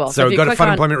 Yes, I will. So if you go to click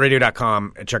on-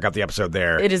 funemploymentradio.com and check out the episode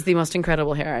there. It is the most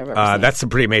incredible hair I've ever seen. That's some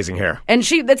pretty amazing hair. And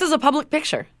this is a public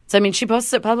picture. So, I mean, she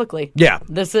posts it publicly. Yeah.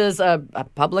 This is a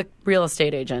public real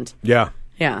estate agent. Yeah.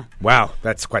 Yeah. Wow.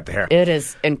 That's quite the hair. It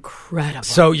is incredible.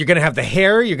 So you're going to have the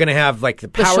hair. You're going to have like the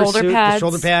power shoulder suit, pads. the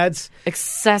shoulder pads.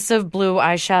 Excessive blue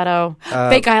eyeshadow.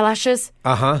 Fake eyelashes.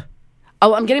 Uh-huh.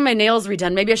 Oh, I'm getting my nails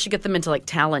redone. Maybe I should get them into like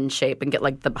talon shape and get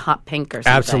like the hot pink or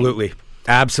something. Absolutely.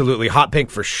 Absolutely. Hot pink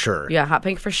for sure. Yeah, hot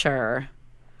pink for sure.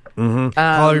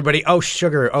 Call everybody, oh,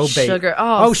 sugar. Oh, babe. Sugar.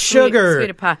 Oh, sugar.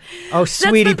 Sweetie pie. Oh, That's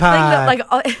sweetie the thing pie.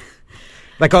 that,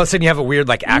 Like all of a sudden you have a weird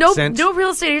like accent. No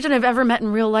real estate agent I've ever met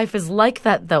in real life is like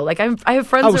that, though. Like I have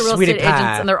friends Oh, who are real sweetie estate pie.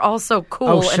 agents, and they're all so cool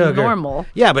Oh, and sugar. normal.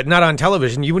 Yeah, but not on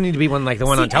television. You would need to be one like the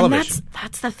one on television. And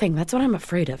that's the thing. That's what I'm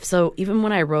afraid of. So even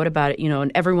when I wrote about it,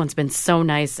 and everyone's been so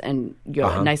nice and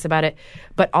nice about it,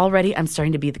 but already I'm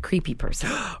starting to be the creepy person.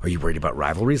 Are you worried about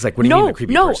rivalries? Like, what do you mean the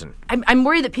creepy person? I'm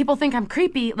worried that people think I'm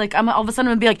creepy. Like I'm all of a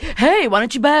sudden I'm gonna be like, hey, why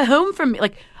don't you buy a home from me?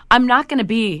 Like I'm not going to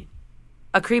be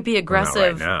a creepy,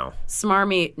 aggressive, now.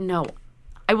 smarmy. No,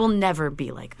 I will never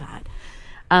be like that.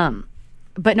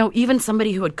 But no, even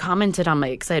somebody who had commented on my,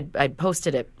 because I'd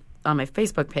posted it on my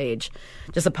Facebook page,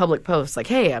 just a public post, like,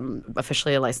 hey, I'm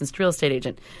officially a licensed real estate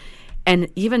agent. And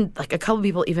even like a couple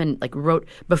people even like wrote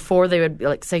before they would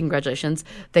like say congratulations,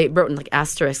 they wrote in like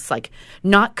asterisks like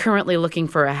not currently looking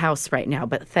for a house right now,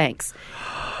 but thanks.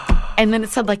 And then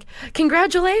it said like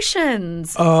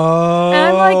congratulations. Oh, and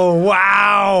I'm like,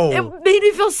 wow! It made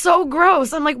me feel so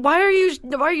gross. I'm like, why are you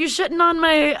shitting on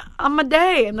my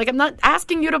day? I'm like, I'm not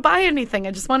asking you to buy anything.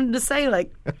 I just wanted to say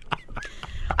like,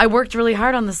 I worked really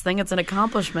hard on this thing. It's an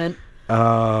accomplishment.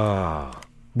 Oh.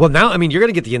 Well, now, I mean, you're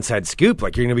going to get the inside scoop.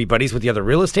 Like, you're going to be buddies with the other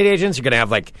real estate agents. You're going to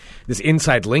have, like, this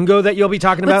inside lingo that you'll be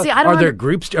talking about. See, I don't Are there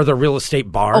groups? Are there real estate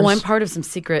bars? Oh, I'm part of some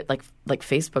secret, like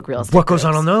Facebook real estate What goes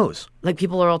groups. on those? Like,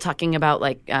 people are all talking about,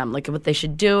 like what they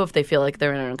should do if they feel like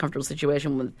they're in an uncomfortable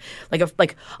situation with,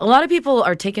 like a lot of people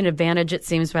are taking advantage, it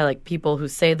seems, by, like, people who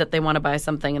say that they want to buy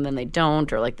something and then they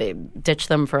don't, or, like, they ditch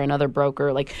them for another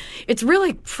broker. Like, it's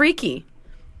really freaky.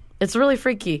 It's really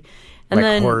freaky. And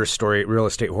like then, real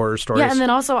estate horror stories? Yeah, and then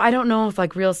also, I don't know if,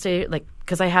 like, real estate, like,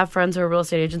 because I have friends who are real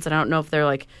estate agents, and I don't know if they're,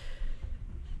 like,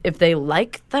 if they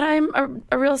like that I'm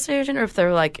a real estate agent, or if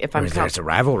they're, like, if I'm... There's a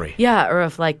rivalry. Yeah, or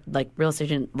if, like real estate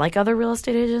agent like other real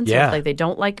estate agents. Or Yeah. if, like, they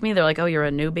don't like me. They're like, oh, you're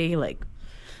a newbie. Like,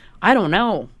 I don't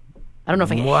know. I don't know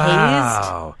if I get hazed.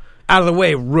 Wow. Out of the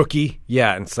way, rookie.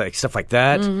 Yeah, and it's like stuff like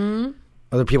that. Mm-hmm.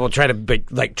 Other people try to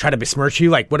besmirch you.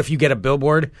 Like, what if you get a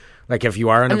billboard? Like, if you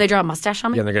are on And they draw a mustache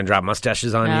on me? yeah, they're going to drop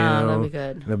mustaches on you. that'd be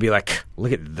good. And they'll be like,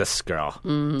 look at this girl.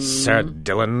 Sarah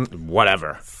Dillon,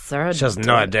 whatever. Sarah She has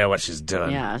no idea what she's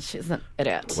doing. Yeah, she's an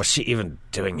idiot. What's she even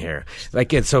doing here?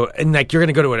 Like, and like, you're going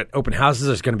to go to an open houses.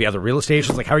 There's going to be other real estate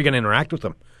agents. Like, how are you going to interact with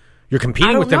them? You're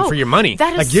competing I with don't them know. for your money.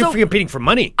 That is like, you're so- competing for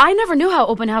money. I never knew how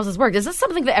open houses work. Is this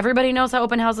something that everybody knows how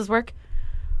open houses work?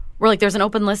 Where like there's an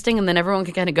open listing and then everyone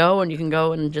can kind of go and you can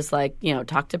go and just like,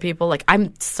 talk to people. Like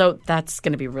that's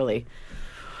going to be really.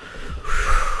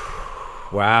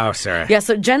 Wow, Sarah. Yeah,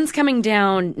 so Jen's coming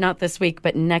down not this week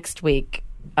but next week.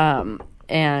 And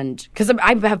because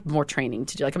I have more training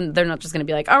to do. Like they're not just going to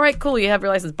be like, all right, cool, you have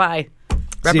your license, bye.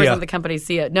 Represent the company,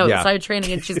 see ya. No, Yeah. side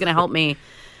training and she's going to help me.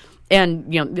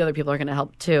 And, the other people are going to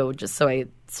help too, just so I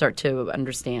start to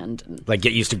understand. Like,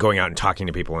 get used to going out and talking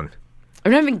to people. And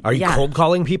I'm not even, are you cold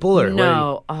calling people? Or what are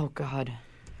No. Oh, God.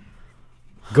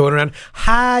 you going around?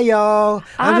 Hi, y'all.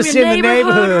 I'm just your in the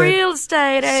neighborhood. real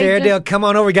estate agent. Sarah Dale, come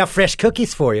on over. We got fresh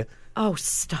cookies for you. Oh,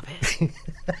 stop it.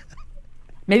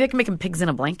 Maybe I can make him pigs in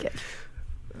a blanket.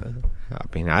 I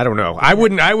mean, I don't know. I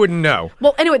wouldn't know.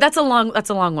 Well, anyway, that's a long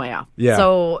way off. Yeah.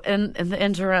 So in the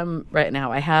interim right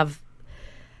now, I have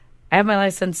my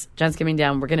license. Jen's coming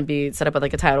down. We're going to be set up with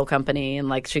like a title company and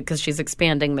like because she's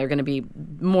expanding, they're going to be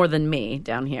more than me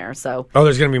down here. So Oh,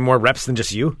 there's going to be more reps than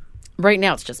just you? right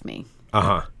now it's just me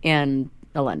Uh-huh. and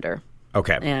a lender.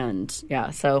 Okay. And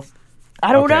yeah, so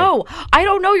I don't Okay. know. I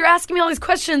don't know. You're asking me all these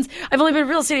questions. I've only been a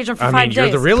real estate agent for 5 days. you're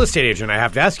the real estate agent. I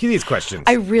have to ask you these questions.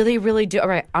 I really, really do. All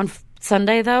right. On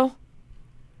Sunday, though,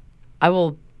 I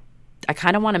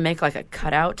kind of want to make like a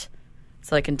cutout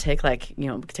so I can take like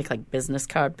business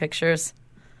card pictures.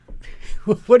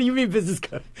 What do you mean business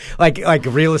card? Like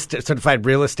real estate, certified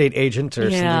real estate agent or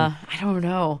Yeah. something? I don't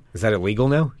know. Is that illegal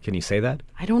now? Can you say that?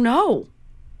 I don't know.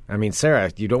 I mean,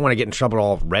 Sarah, you don't want to get in trouble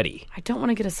already. I don't want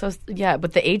to get associated. Yeah,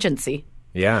 but the agency.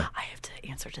 Yeah. I have to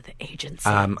answer to the agency.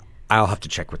 I'll have to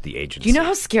check with the agency. Do you know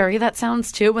how scary that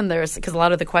sounds too? When because a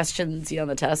lot of the questions on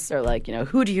the tests are like,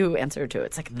 who do you answer to?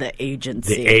 It's like the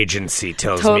agency. The agency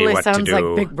tells totally me what to sounds do.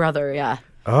 like Big Brother. Yeah.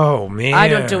 Oh, man. I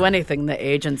don't do anything the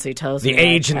agency tells me. The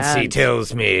agency can't.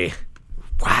 tells me.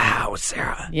 Wow,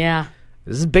 Sarah. Yeah.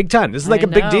 This is big time. This is like I a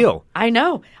big know. deal. I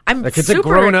know. I'm Like, it's super a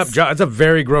grown-up job. It's a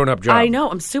very grown-up job. I know.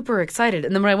 I'm super excited.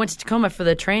 And then when I went to Tacoma for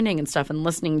the training and stuff and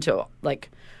listening to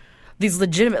like these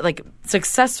legitimate, like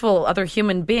successful other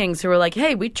human beings who are like,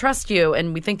 hey, we trust you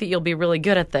and we think that you'll be really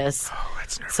good at this. Oh,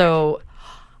 that's nervous. So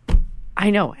I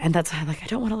know. And that's like, I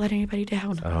don't want to let anybody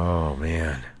down. Oh,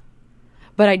 man.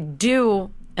 But I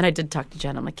do. And I did talk to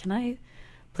Jen. I'm like, can I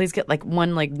please get like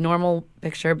one like normal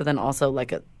picture, but then also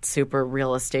like a super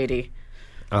real estate-y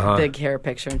big hair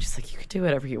picture? And she's like, you could do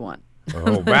whatever you want.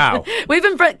 Oh, wow. We've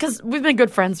been good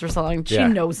friends for so long. She Yeah.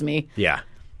 knows me. Yeah.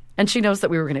 And she knows that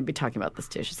we were going to be talking about this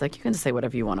too. She's like, you can just say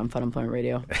whatever you want on Fun Employment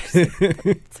Radio.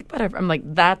 It's like, whatever. I'm like,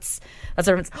 that's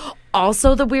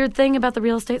also the weird thing about the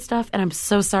real estate stuff. And I'm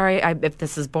so sorry if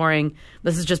this is boring.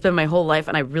 This has just been my whole life.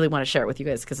 And I really want to share it with you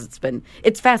guys because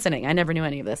it's fascinating. I never knew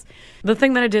any of this. The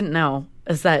thing that I didn't know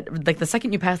is that like the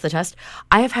second you pass the test,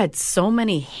 I have had so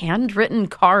many handwritten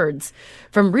cards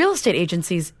from real estate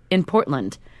agencies in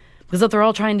Portland. Because what they're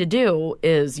all trying to do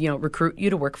is, recruit you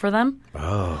to work for them.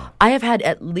 Oh. I have had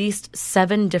at least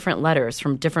 7 different letters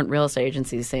from different real estate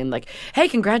agencies saying like, hey,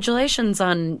 congratulations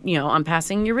on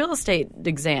passing your real estate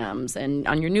exams and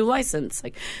on your new license.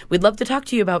 Like, we'd love to talk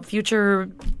to you about future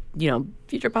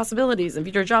possibilities and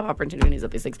future job opportunities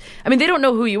of these things. I mean, they don't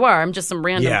know who you are. I'm just some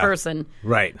random person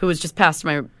Right. who has just passed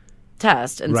my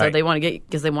test. And so Right. they want to get,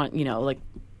 because they want, like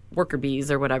worker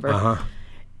bees or whatever. Uh-huh.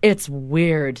 It's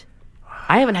weird.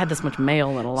 I haven't had this much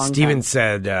mail in a long Steven time.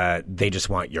 said they just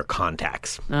want your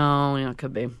contacts. Oh, yeah, it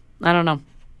could be. I don't know.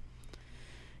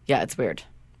 Yeah, it's weird.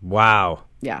 Wow.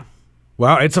 Yeah,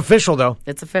 Well, it's official, though.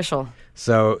 it's official.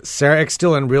 So, Sarah X.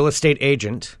 Dillon, real estate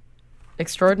agent.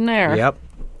 Extraordinaire. Yep.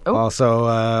 Oh.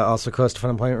 Also close to Fun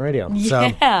Employment Radio.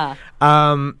 Yeah.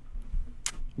 So,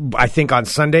 I think on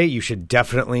Sunday you should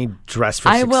definitely dress for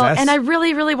I success. will, and I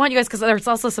really, really want you guys because there's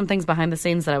also some things behind the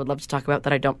scenes that I would love to talk about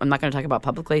that I'm not going to talk about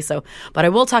publicly. So, but I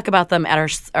will talk about them at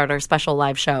our special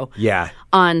live show. Yeah.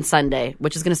 On Sunday,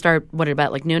 which is going to start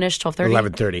about like noonish,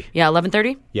 12:30, 11:30. Yeah,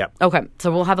 11:30. Yep. Okay,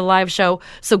 so we'll have a live show.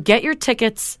 So get your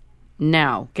tickets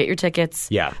now. Get your tickets.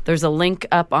 Yeah. There's a link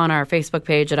up on our Facebook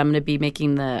page, and I'm going to be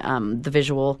making the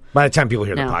visual. By the time people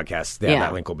hear No. the podcast, Yeah.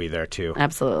 that link will be there too.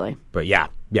 Absolutely. But yeah.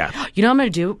 You know what I'm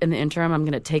going to do in the interim? I'm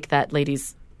going to take that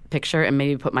lady's picture and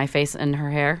maybe put my face in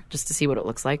her hair just to see what it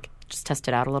looks like. Just test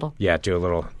it out a little. Yeah, do a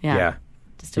little. Yeah. Yeah.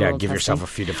 Just do a little Give testing. yourself a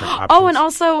few different options. Oh, and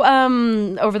also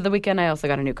over the weekend I also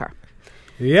got a new car.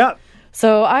 Yep.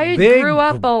 So I grew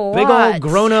up a lot. Big old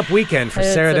grown-up weekend for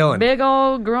Sarah Dillon. Big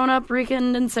old grown-up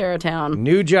weekend in Sarahtown.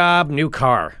 New job, new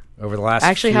car over the last I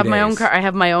actually few have my days. own car. I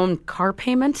have my own car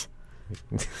payment.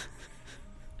 It's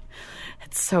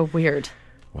so weird.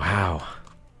 Wow.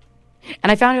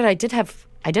 And I found out I did have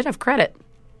credit.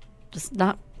 Just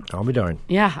not. I'll be darned.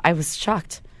 Yeah, I was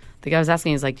shocked. The guy was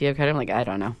asking, he's like, "Do you have credit?" I'm like, "I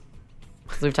don't know."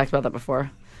 Because we've talked about that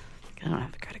before. Like, I don't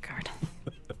have a credit card.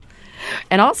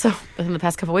 And also, within the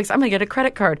past couple weeks, I'm going to get a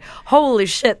credit card. Holy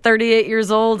shit, 38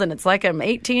 years old, and it's like I'm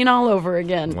 18 all over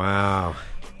again. Wow.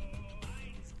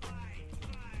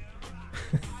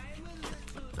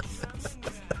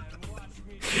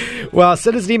 Well,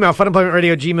 send us an email,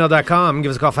 funemploymentradio@gmail.com. Give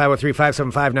us a call,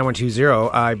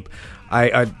 503-575-9120.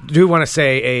 I do want to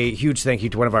say a huge thank you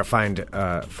to one of our fine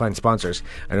sponsors.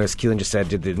 I noticed Keelan just said,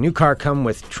 did the new car come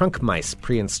with trunk mice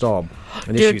pre-installed?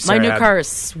 An issue Dude, my Sarah new had. car is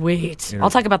sweet. Yeah. I'll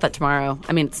talk about that tomorrow.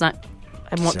 I mean, it's not...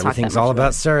 I won't talk that Everything's much all about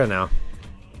about Sarah now.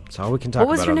 That's all we can talk What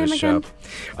was about your on name this again?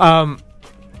 show.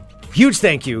 Huge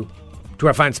thank you to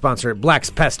our fine sponsor, Black's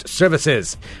Pest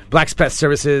Services.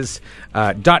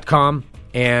 Black'sPestServices.com.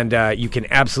 And you can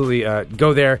absolutely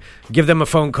go there, give them a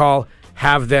phone call,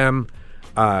 have them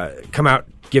come out,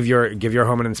 give your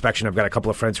home an inspection. I've got a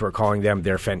couple of friends who are calling them.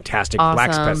 They're fantastic.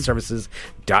 Awesome.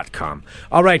 Black'sPestServices.com.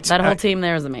 All right. That whole team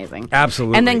there is amazing.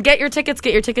 Absolutely. And then get your tickets.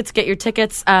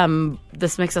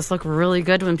 This makes us look really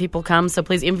good when people come. So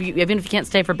please, even if you can't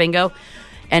stay for bingo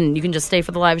and you can just stay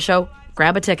for the live show,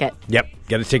 grab a ticket. Yep.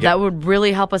 Get a ticket. That would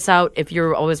really help us out if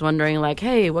you're always wondering, like,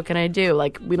 hey, what can I do?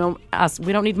 Like, we don't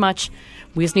need much.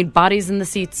 We just need bodies in the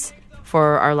seats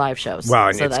for our live shows. Wow,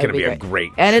 and So it's that going to would be a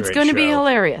great And it's going to be show.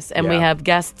 hilarious. And we Yeah. have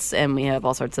guests and we have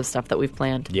all sorts of stuff that we've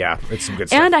planned. Yeah, it's some good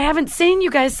stuff. And I haven't seen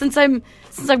you guys since I've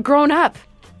grown up.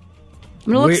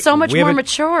 I'm going to look so much more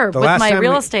mature with my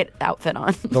real estate outfit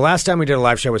on. The last time we did a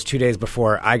live show was 2 days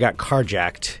before I got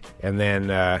carjacked, and then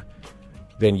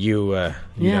you Yeah.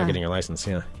 not getting your license.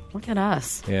 Yeah, Look at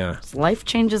us. yeah, Life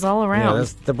changes all around.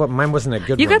 yeah. Mine wasn't a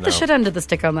good. You one, got the though. shit end of the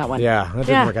stick on that one. Yeah, that didn't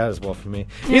Yeah. work out as well for me.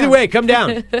 Either way, come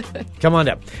down. Come on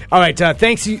down. All right,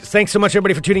 thanks so much,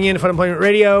 everybody, for tuning in to Fun Employment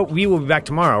Radio. We will be back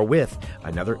tomorrow with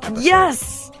another episode.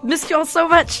 Yes! Missed you all so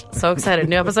much. So excited.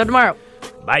 New episode tomorrow.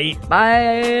 Bye.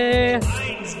 Bye.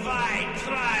 Bye.